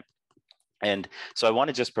time. And so I want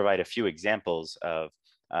to just provide a few examples of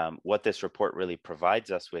what this report really provides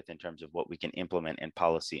us with in terms of what we can implement in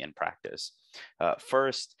policy and practice.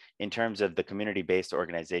 First, in terms of the community-based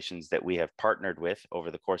organizations that we have partnered with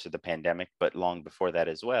over the course of the pandemic, but long before that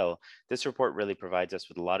as well, this report really provides us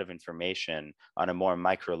with a lot of information on a more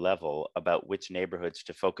micro level about which neighborhoods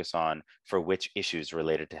to focus on for which issues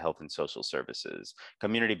related to health and social services.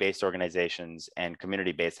 Community-based organizations and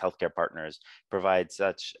community-based healthcare partners provide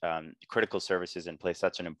such critical services and play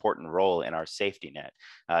such an important role in our safety net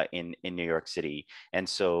in New York City. And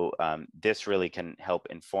so this really can help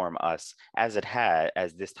inform us as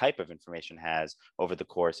this type of information has over the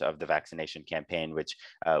course of the vaccination campaign, which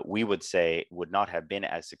we would say would not have been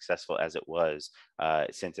as successful as it was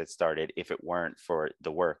since it started if it weren't for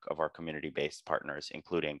the work of our community-based partners,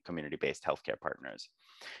 including community-based healthcare partners.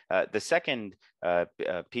 The second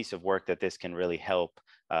piece of work that this can really help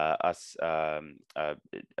us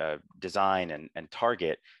design and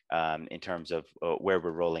target in terms of where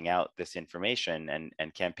we're rolling out this information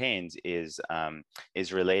and campaigns is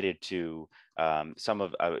related to some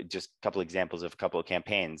of just a couple examples of a couple of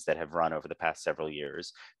campaigns that have run over the past several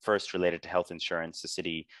years. First, related to health insurance, the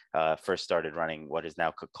city first started running what is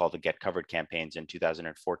now called the Get Covered campaigns in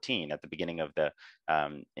 2014 at the beginning of the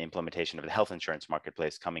implementation of the health insurance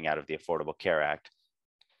marketplace coming out of the Affordable Care Act.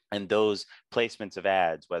 And those placements of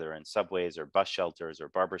ads, whether in subways or bus shelters or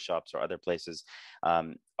barbershops or other places,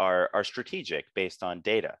 are strategic based on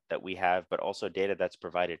data that we have, but also data that's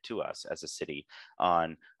provided to us as a city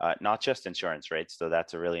on not just insurance rates, though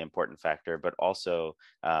that's a really important factor, but also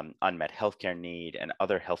unmet healthcare need and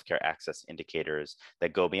other healthcare access indicators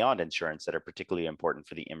that go beyond insurance that are particularly important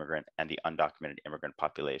for the immigrant and the undocumented immigrant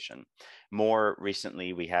population. More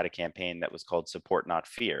recently, we had a campaign that was called Support Not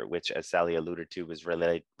Fear, which, as Sally alluded to, was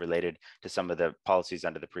related to some of the policies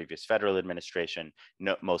under the previous federal administration,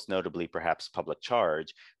 most notably perhaps public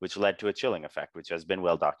charge, which led to a chilling effect, which has been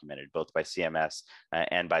well documented both by CMS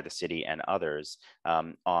and by the city and others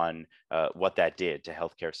on what that did to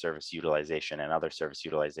healthcare service utilization and other service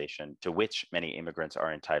utilization to which many immigrants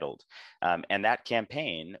are entitled. And that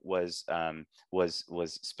campaign was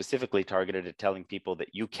specifically targeted at telling people that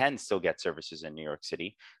you can still get services in New York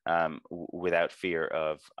City without fear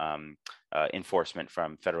of enforcement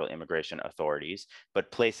from federal immigration authorities, but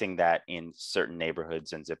placing that in certain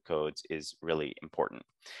neighborhoods and zip codes is really important.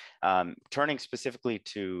 Turning specifically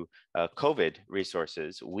to COVID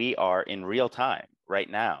resources, we are in real time right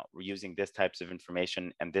now. We're using this types of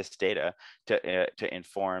information and this data to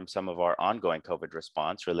inform some of our ongoing COVID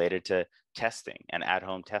response related to testing and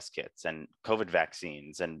at-home test kits and COVID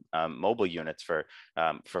vaccines and mobile units for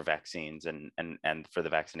vaccines and for the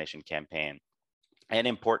vaccination campaign. And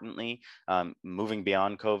importantly, moving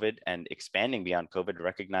beyond COVID and expanding beyond COVID,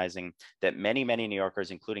 recognizing that many New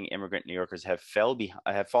Yorkers, including immigrant New Yorkers, have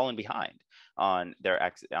fallen behind on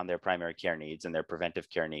their primary care needs and their preventive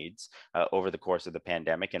care needs over the course of the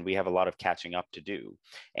pandemic, and we have a lot of catching up to do.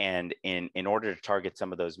 And in order to target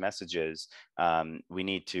some of those messages, we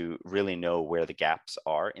need to really know where the gaps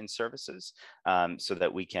are in services, so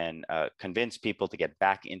that we can convince people to get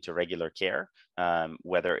back into regular care,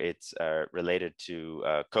 whether it's related to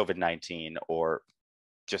COVID-19 or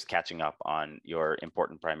just catching up on your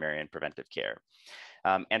important primary and preventive care.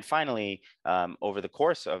 And finally, over the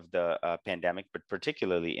course of the pandemic, but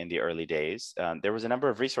particularly in the early days, there was a number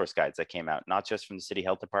of resource guides that came out, not just from the City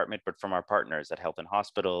Health Department, but from our partners at Health and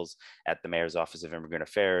Hospitals, at the Mayor's Office of Immigrant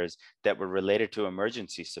Affairs, that were related to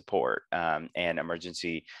emergency support and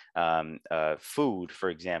emergency food, for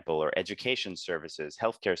example, or education services,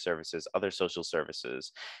 healthcare services, other social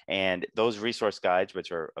services. And those resource guides,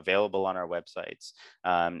 which are available on our websites,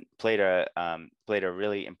 played a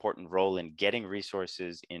really important role in getting resources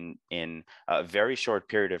in a very short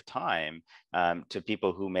period of time to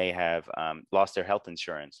people who may have lost their health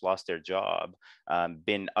insurance, lost their job,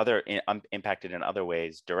 been impacted in other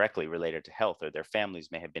ways directly related to health, or their families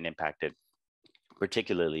may have been impacted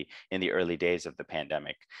particularly in the early days of the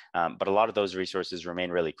pandemic. But a lot of those resources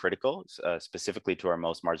remain really critical, specifically to our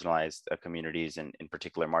most marginalized communities, and in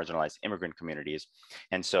particular marginalized immigrant communities.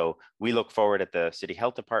 And so we look forward at the City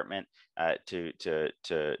Health Department to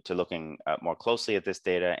looking more closely at this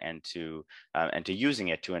data and to using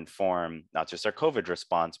it to inform not just our COVID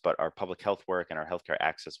response, but our public health work and our healthcare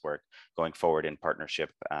access work going forward in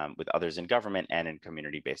partnership with others in government and in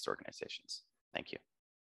community-based organizations. Thank you.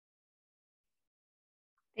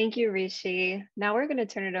 Thank you, Rishi. Now we're going to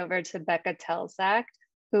turn it over to Becca Telzak,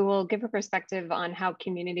 who will give a perspective on how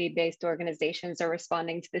community-based organizations are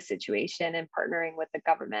responding to the situation and partnering with the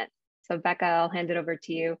government. So Becca, I'll hand it over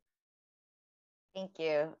to you. Thank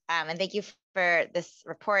you. And thank you for this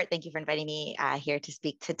report. Thank you for inviting me here to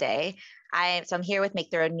speak today. So I'm here with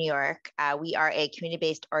Make Their Own New York. We are a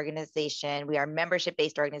community-based organization. We are a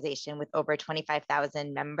membership-based organization with over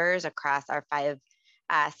 25,000 members across our 5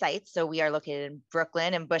 sites. So we are located in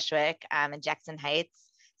Brooklyn and Bushwick and Jackson Heights,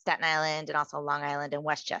 Staten Island, and also Long Island and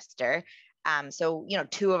Westchester. So,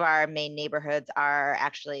 2 of our main neighborhoods are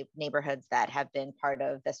actually neighborhoods that have been part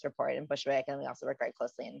of this report in Bushwick. And we also work very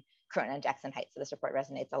closely in Croton and Jackson Heights. So this report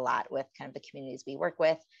resonates a lot with kind of the communities we work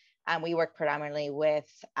with. We work predominantly with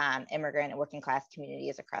immigrant and working class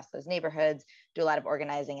communities across those neighborhoods, do a lot of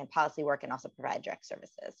organizing and policy work, and also provide direct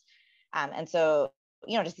services. And so,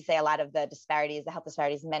 just to say, a lot of the disparities, the health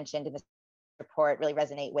disparities mentioned in this report really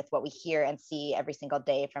resonate with what we hear and see every single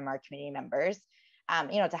day from our community members.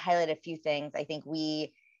 To highlight a few things, I think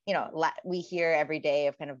we hear every day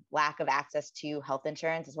of kind of lack of access to health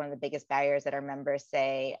insurance is one of the biggest barriers that our members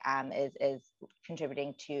say is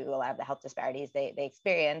contributing to a lot of the health disparities they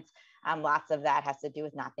experience. Lots of that has to do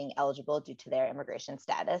with not being eligible due to their immigration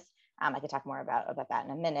status. I could talk more about that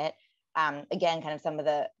in a minute. Again, kind of some of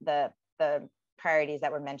the priorities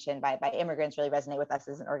that were mentioned by immigrants really resonate with us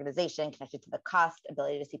as an organization, connected to the cost,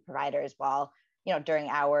 ability to see providers while during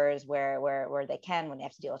hours where they can, when they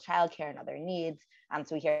have to deal with childcare and other needs.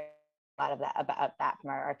 So we hear a lot of that about that from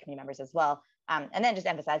our community members as well. And then just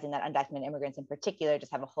emphasizing that undocumented immigrants in particular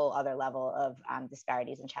just have a whole other level of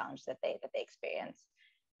disparities and challenges that they experience.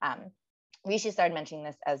 Rishi started mentioning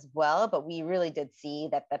this as well, but we really did see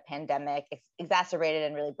that the pandemic exacerbated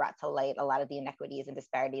and really brought to light a lot of the inequities and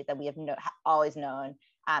disparities that we have always known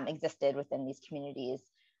existed within these communities.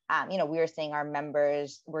 We were seeing our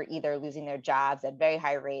members were either losing their jobs at very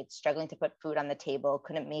high rates, struggling to put food on the table,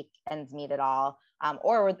 couldn't make ends meet at all,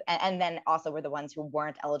 and then also were the ones who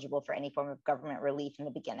weren't eligible for any form of government relief in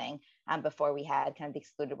the beginning, before we had kind of the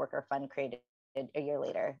excluded worker fund created a year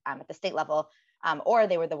later at the state level, or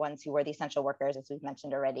they were the ones who were the essential workers, as we've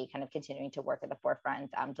mentioned already, kind of continuing to work at the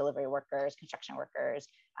forefront, delivery workers, construction workers,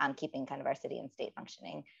 keeping kind of our city and state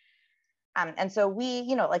functioning. And so we,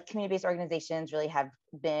 like community-based organizations really have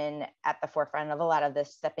been at the forefront of a lot of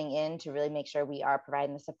this, stepping in to really make sure we are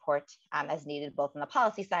providing the support as needed, both on the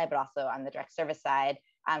policy side, but also on the direct service side,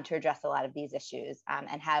 to address a lot of these issues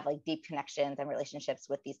and have like deep connections and relationships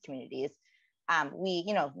with these communities. We,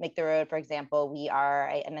 Make the Road, for example, we are,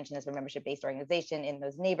 I mentioned this, we're a membership-based organization in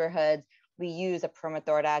those neighborhoods. We use a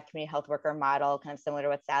promotora community health worker model, kind of similar to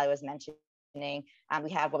what Sally was mentioning.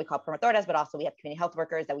 We have what we call promotoras, but also we have community health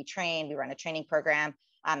workers that we train. We run a training program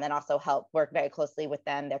and also help work very closely with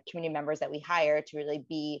them. They're community members that we hire to really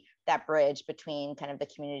be that bridge between kind of the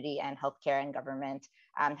community and healthcare and government,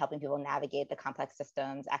 helping people navigate the complex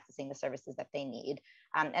systems, accessing the services that they need.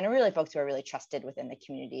 And really folks who are really trusted within the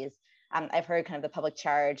communities. I've heard kind of the public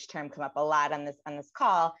charge term come up a lot on this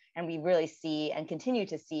call, and we really see and continue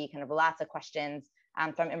to see kind of lots of questions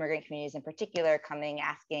from immigrant communities in particular coming,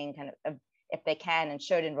 asking kind of if they can and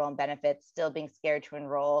should enroll in benefits, still being scared to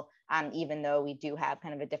enroll, even though we do have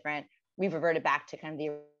kind of we've reverted back to kind of the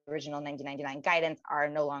original 1999 guidance, are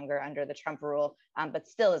no longer under the Trump rule, but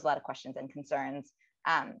still there's a lot of questions and concerns.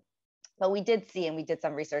 But we did see, and we did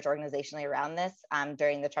some research organizationally around this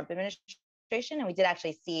during the Trump administration, and we did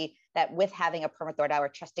actually see that with having a promotora or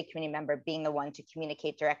trusted community member being the one to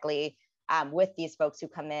communicate directly with these folks who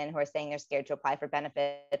come in who are saying they're scared to apply for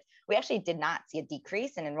benefits, we actually did not see a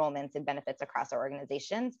decrease in enrollments in benefits across our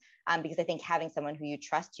organizations, because I think having someone who you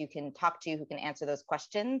trust, you can talk to, who can answer those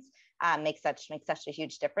questions, makes such a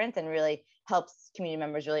huge difference, and really helps community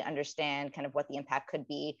members really understand kind of what the impact could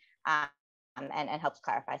be, and helps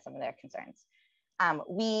clarify some of their concerns.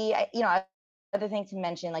 Other thing to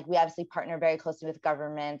mention, like we obviously partner very closely with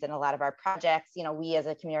government in a lot of our projects. We as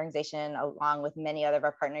a community organization, along with many other of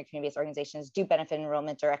our partner community-based organizations, do benefit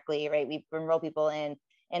enrollment directly, right? We enroll people in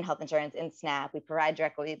health insurance, in SNAP, we provide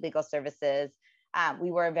direct legal services. We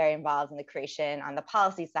were very involved in the creation on the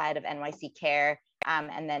policy side of NYC Care,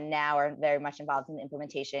 and then now are very much involved in the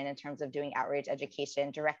implementation in terms of doing outreach,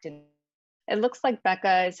 education, directed. It looks like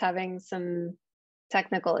Becca is having some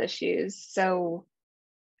technical issues. So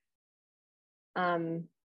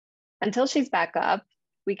until she's back up,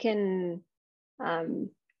 we can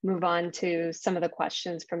move on to some of the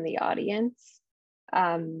questions from the audience.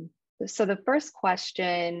 So the first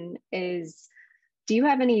question is, do you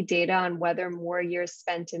have any data on whether more years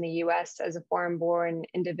spent in the US as a foreign-born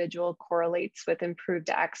individual correlates with improved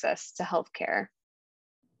access to healthcare?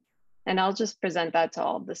 And I'll just present that to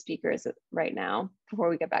all of the speakers right now before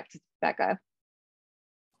we get back to Becca.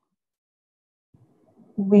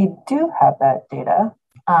 We do have that data.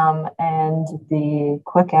 And the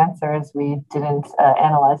quick answer is we didn't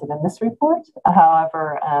analyze it in this report.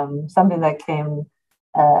 However, something that came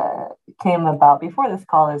about before this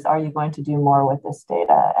call is, are you going to do more with this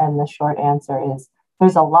data? And the short answer is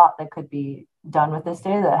there's a lot that could be done with this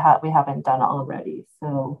data that we haven't done already.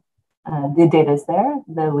 So the data is there,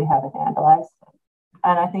 though we haven't analyzed it.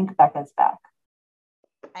 And I think Becca's back.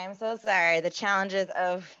 I'm so sorry. The challenges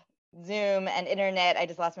of Zoom and internet. I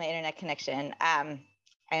just lost my internet connection. I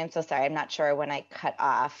am so sorry. I'm not sure when I cut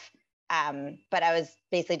off. But I was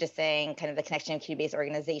basically just saying kind of the connection of community-based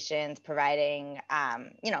organizations, providing,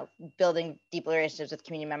 building deep relationships with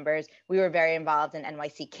community members. We were very involved in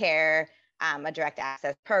NYC Care, a direct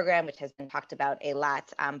access program, which has been talked about a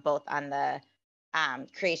lot, both on the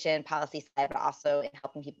creation policy side, but also in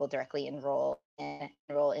helping people directly enroll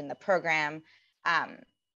in the program.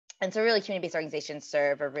 And so really community-based organizations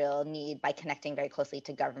serve a real need by connecting very closely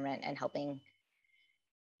to government and helping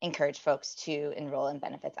encourage folks to enroll in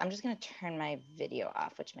benefits. I'm just going to turn my video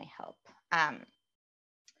off, which may help.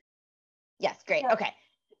 Yes, great. Yeah. Okay,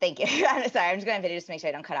 thank you. I'm sorry, I'm just going to video just to make sure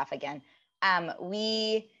I don't cut off again. I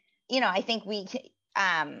think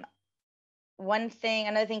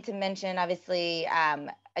another thing to mention, obviously,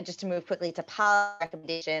 just to move quickly to policy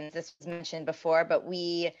recommendations, this was mentioned before, but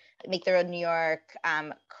we, Make the Road New York,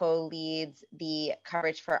 co-leads the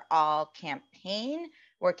Coverage for All campaign,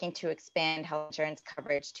 working to expand health insurance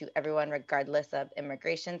coverage to everyone regardless of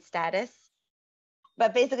immigration status.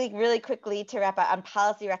 But basically, really quickly to wrap up on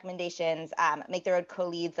policy recommendations, Make the Road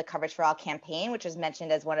co-leads the Coverage for All campaign, which was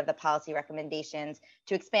mentioned as one of the policy recommendations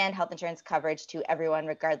to expand health insurance coverage to everyone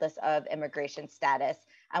regardless of immigration status.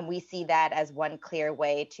 We see that as one clear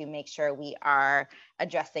way to make sure we are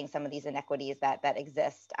addressing some of these inequities that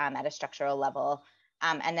exist at a structural level.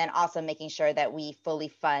 And then also making sure that we fully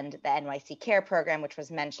fund the NYC Care program, which was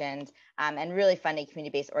mentioned, and really funding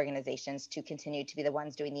community-based organizations to continue to be the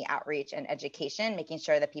ones doing the outreach and education, making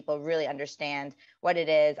sure that people really understand what it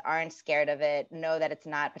is, aren't scared of it, know that it's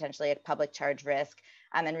not potentially a public charge risk,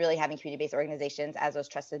 and really having community-based organizations as those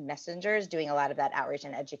trusted messengers doing a lot of that outreach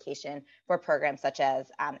and education for programs such as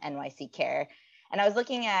NYC Care. And I was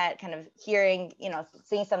looking at kind of hearing,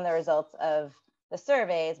 seeing some of the results of the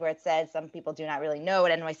surveys where it says some people do not really know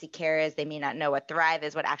what NYC Care is. They may not know what Thrive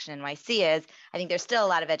is, what Action NYC is. I think there's still a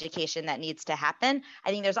lot of education that needs to happen. I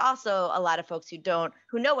think there's also a lot of folks who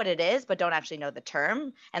know what it is, but don't actually know the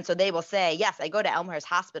term. And so they will say, yes, I go to Elmhurst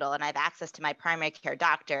Hospital and I have access to my primary care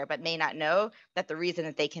doctor, but may not know that the reason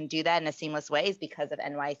that they can do that in a seamless way is because of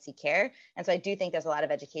NYC Care. And so I do think there's a lot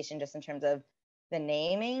of education just in terms of the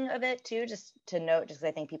naming of it too, just to note, just because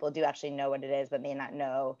I think people do actually know what it is, but may not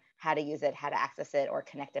know how to use it, how to access it, or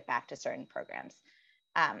connect it back to certain programs.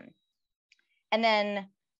 And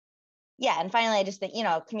finally, I just think,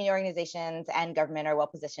 community organizations and government are well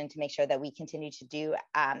positioned to make sure that we continue to do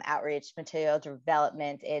outreach material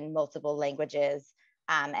development in multiple languages.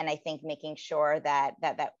 And I think making sure that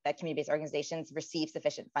community-based organizations receive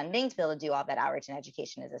sufficient funding to be able to do all that outreach and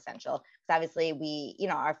education is essential. Because obviously we,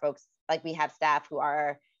 our folks, like we have staff who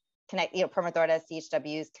are permanent authorities,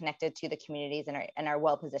 CHWs connected to the communities and are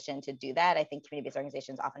well positioned to do that. I think community-based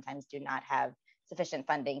organizations oftentimes do not have sufficient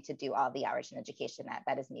funding to do all the outreach and education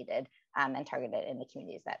that is needed and targeted in the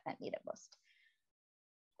communities that need it most.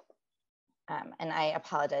 And I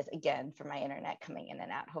apologize again for my internet coming in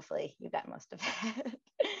and out. Hopefully you got most of it.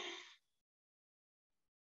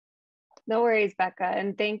 No worries, Becca.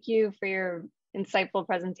 And thank you for your insightful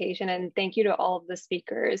presentation. And thank you to all of the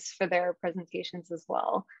speakers for their presentations as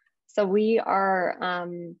well. So we are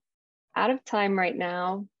out of time right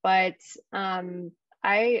now, but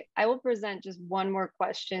I will present just one more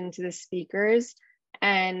question to the speakers.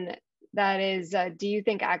 And that is, do you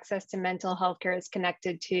think access to mental health care is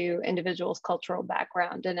connected to individuals' cultural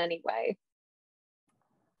background in any way?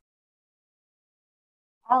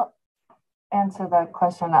 I'll answer that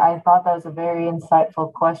question. I thought that was a very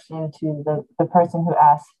insightful question to the person who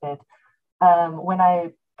asked it. When I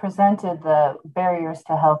presented the barriers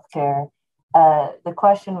to healthcare, the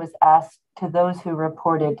question was asked to those who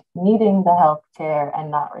reported needing the health care and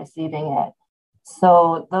not receiving it.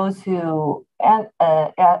 So those who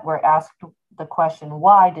were asked the question,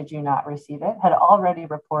 why did you not receive it, had already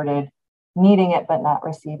reported needing it but not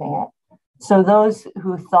receiving it. So those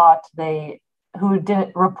who thought who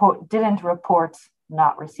didn't report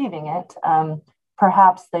not receiving it,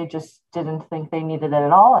 perhaps they just didn't think they needed it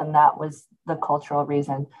at all, and that was the cultural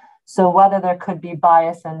reason. So whether there could be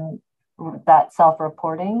bias in that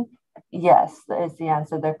self-reporting, yes, is the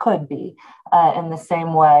answer. There could be. In the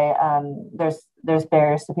same way, there's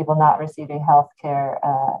barriers to people not receiving healthcare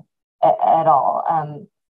at all.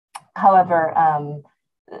 However,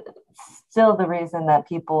 still the reason that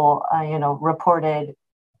people, reported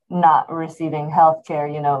not receiving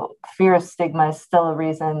healthcare, fear of stigma is still a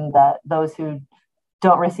reason that those who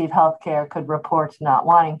don't receive healthcare could report not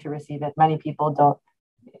wanting to receive it. Many people don't,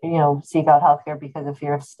 seek out healthcare because of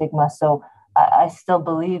fear of stigma. So I still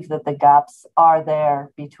believe that the gaps are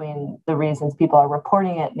there between the reasons people are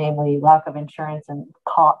reporting it, namely lack of insurance and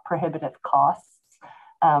prohibitive costs,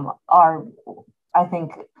 are, I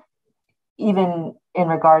think, even in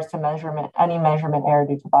regards to any measurement error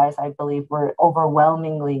due to bias, I believe we're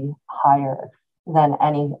overwhelmingly higher than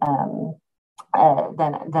any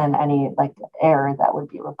like error that would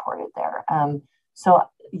be reported there. So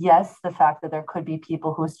yes, the fact that there could be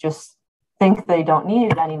people who just think they don't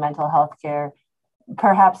need any mental health care,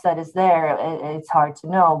 perhaps that is there. It's hard to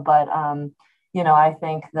know, but I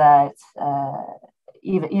think that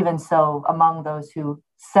even so, among those who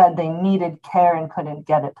said they needed care and couldn't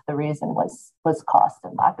get it, the reason was cost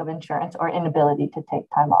and lack of insurance or inability to take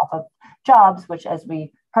time off of jobs, which, as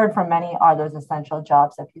we heard from many, are those essential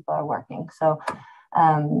jobs that people are working. So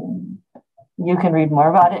you can read more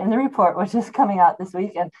about it in the report, which is coming out this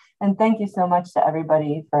week. And thank you so much to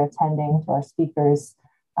everybody for attending, to our speakers,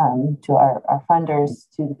 to our funders,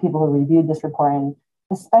 to the people who reviewed this report, and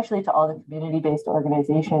especially to all the community-based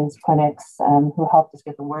organizations, clinics, who helped us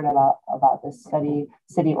get the word about this study,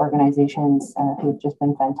 city organizations who've just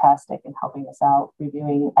been fantastic in helping us out,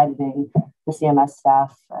 reviewing, editing, the CMS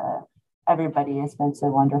staff. Everybody has been so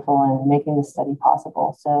wonderful in making this study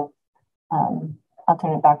possible. So I'll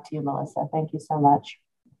turn it back to you, Melissa. Thank you so much.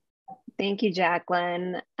 Thank you,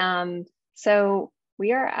 Jacquelyn. So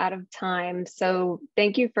we are out of time. So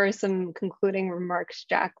thank you for some concluding remarks,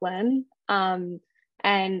 Jacquelyn.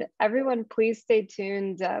 And everyone, please stay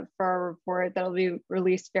tuned for our report that will be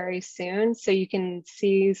released very soon so you can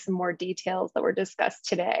see some more details that were discussed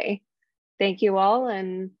today. Thank you all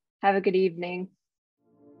and have a good evening.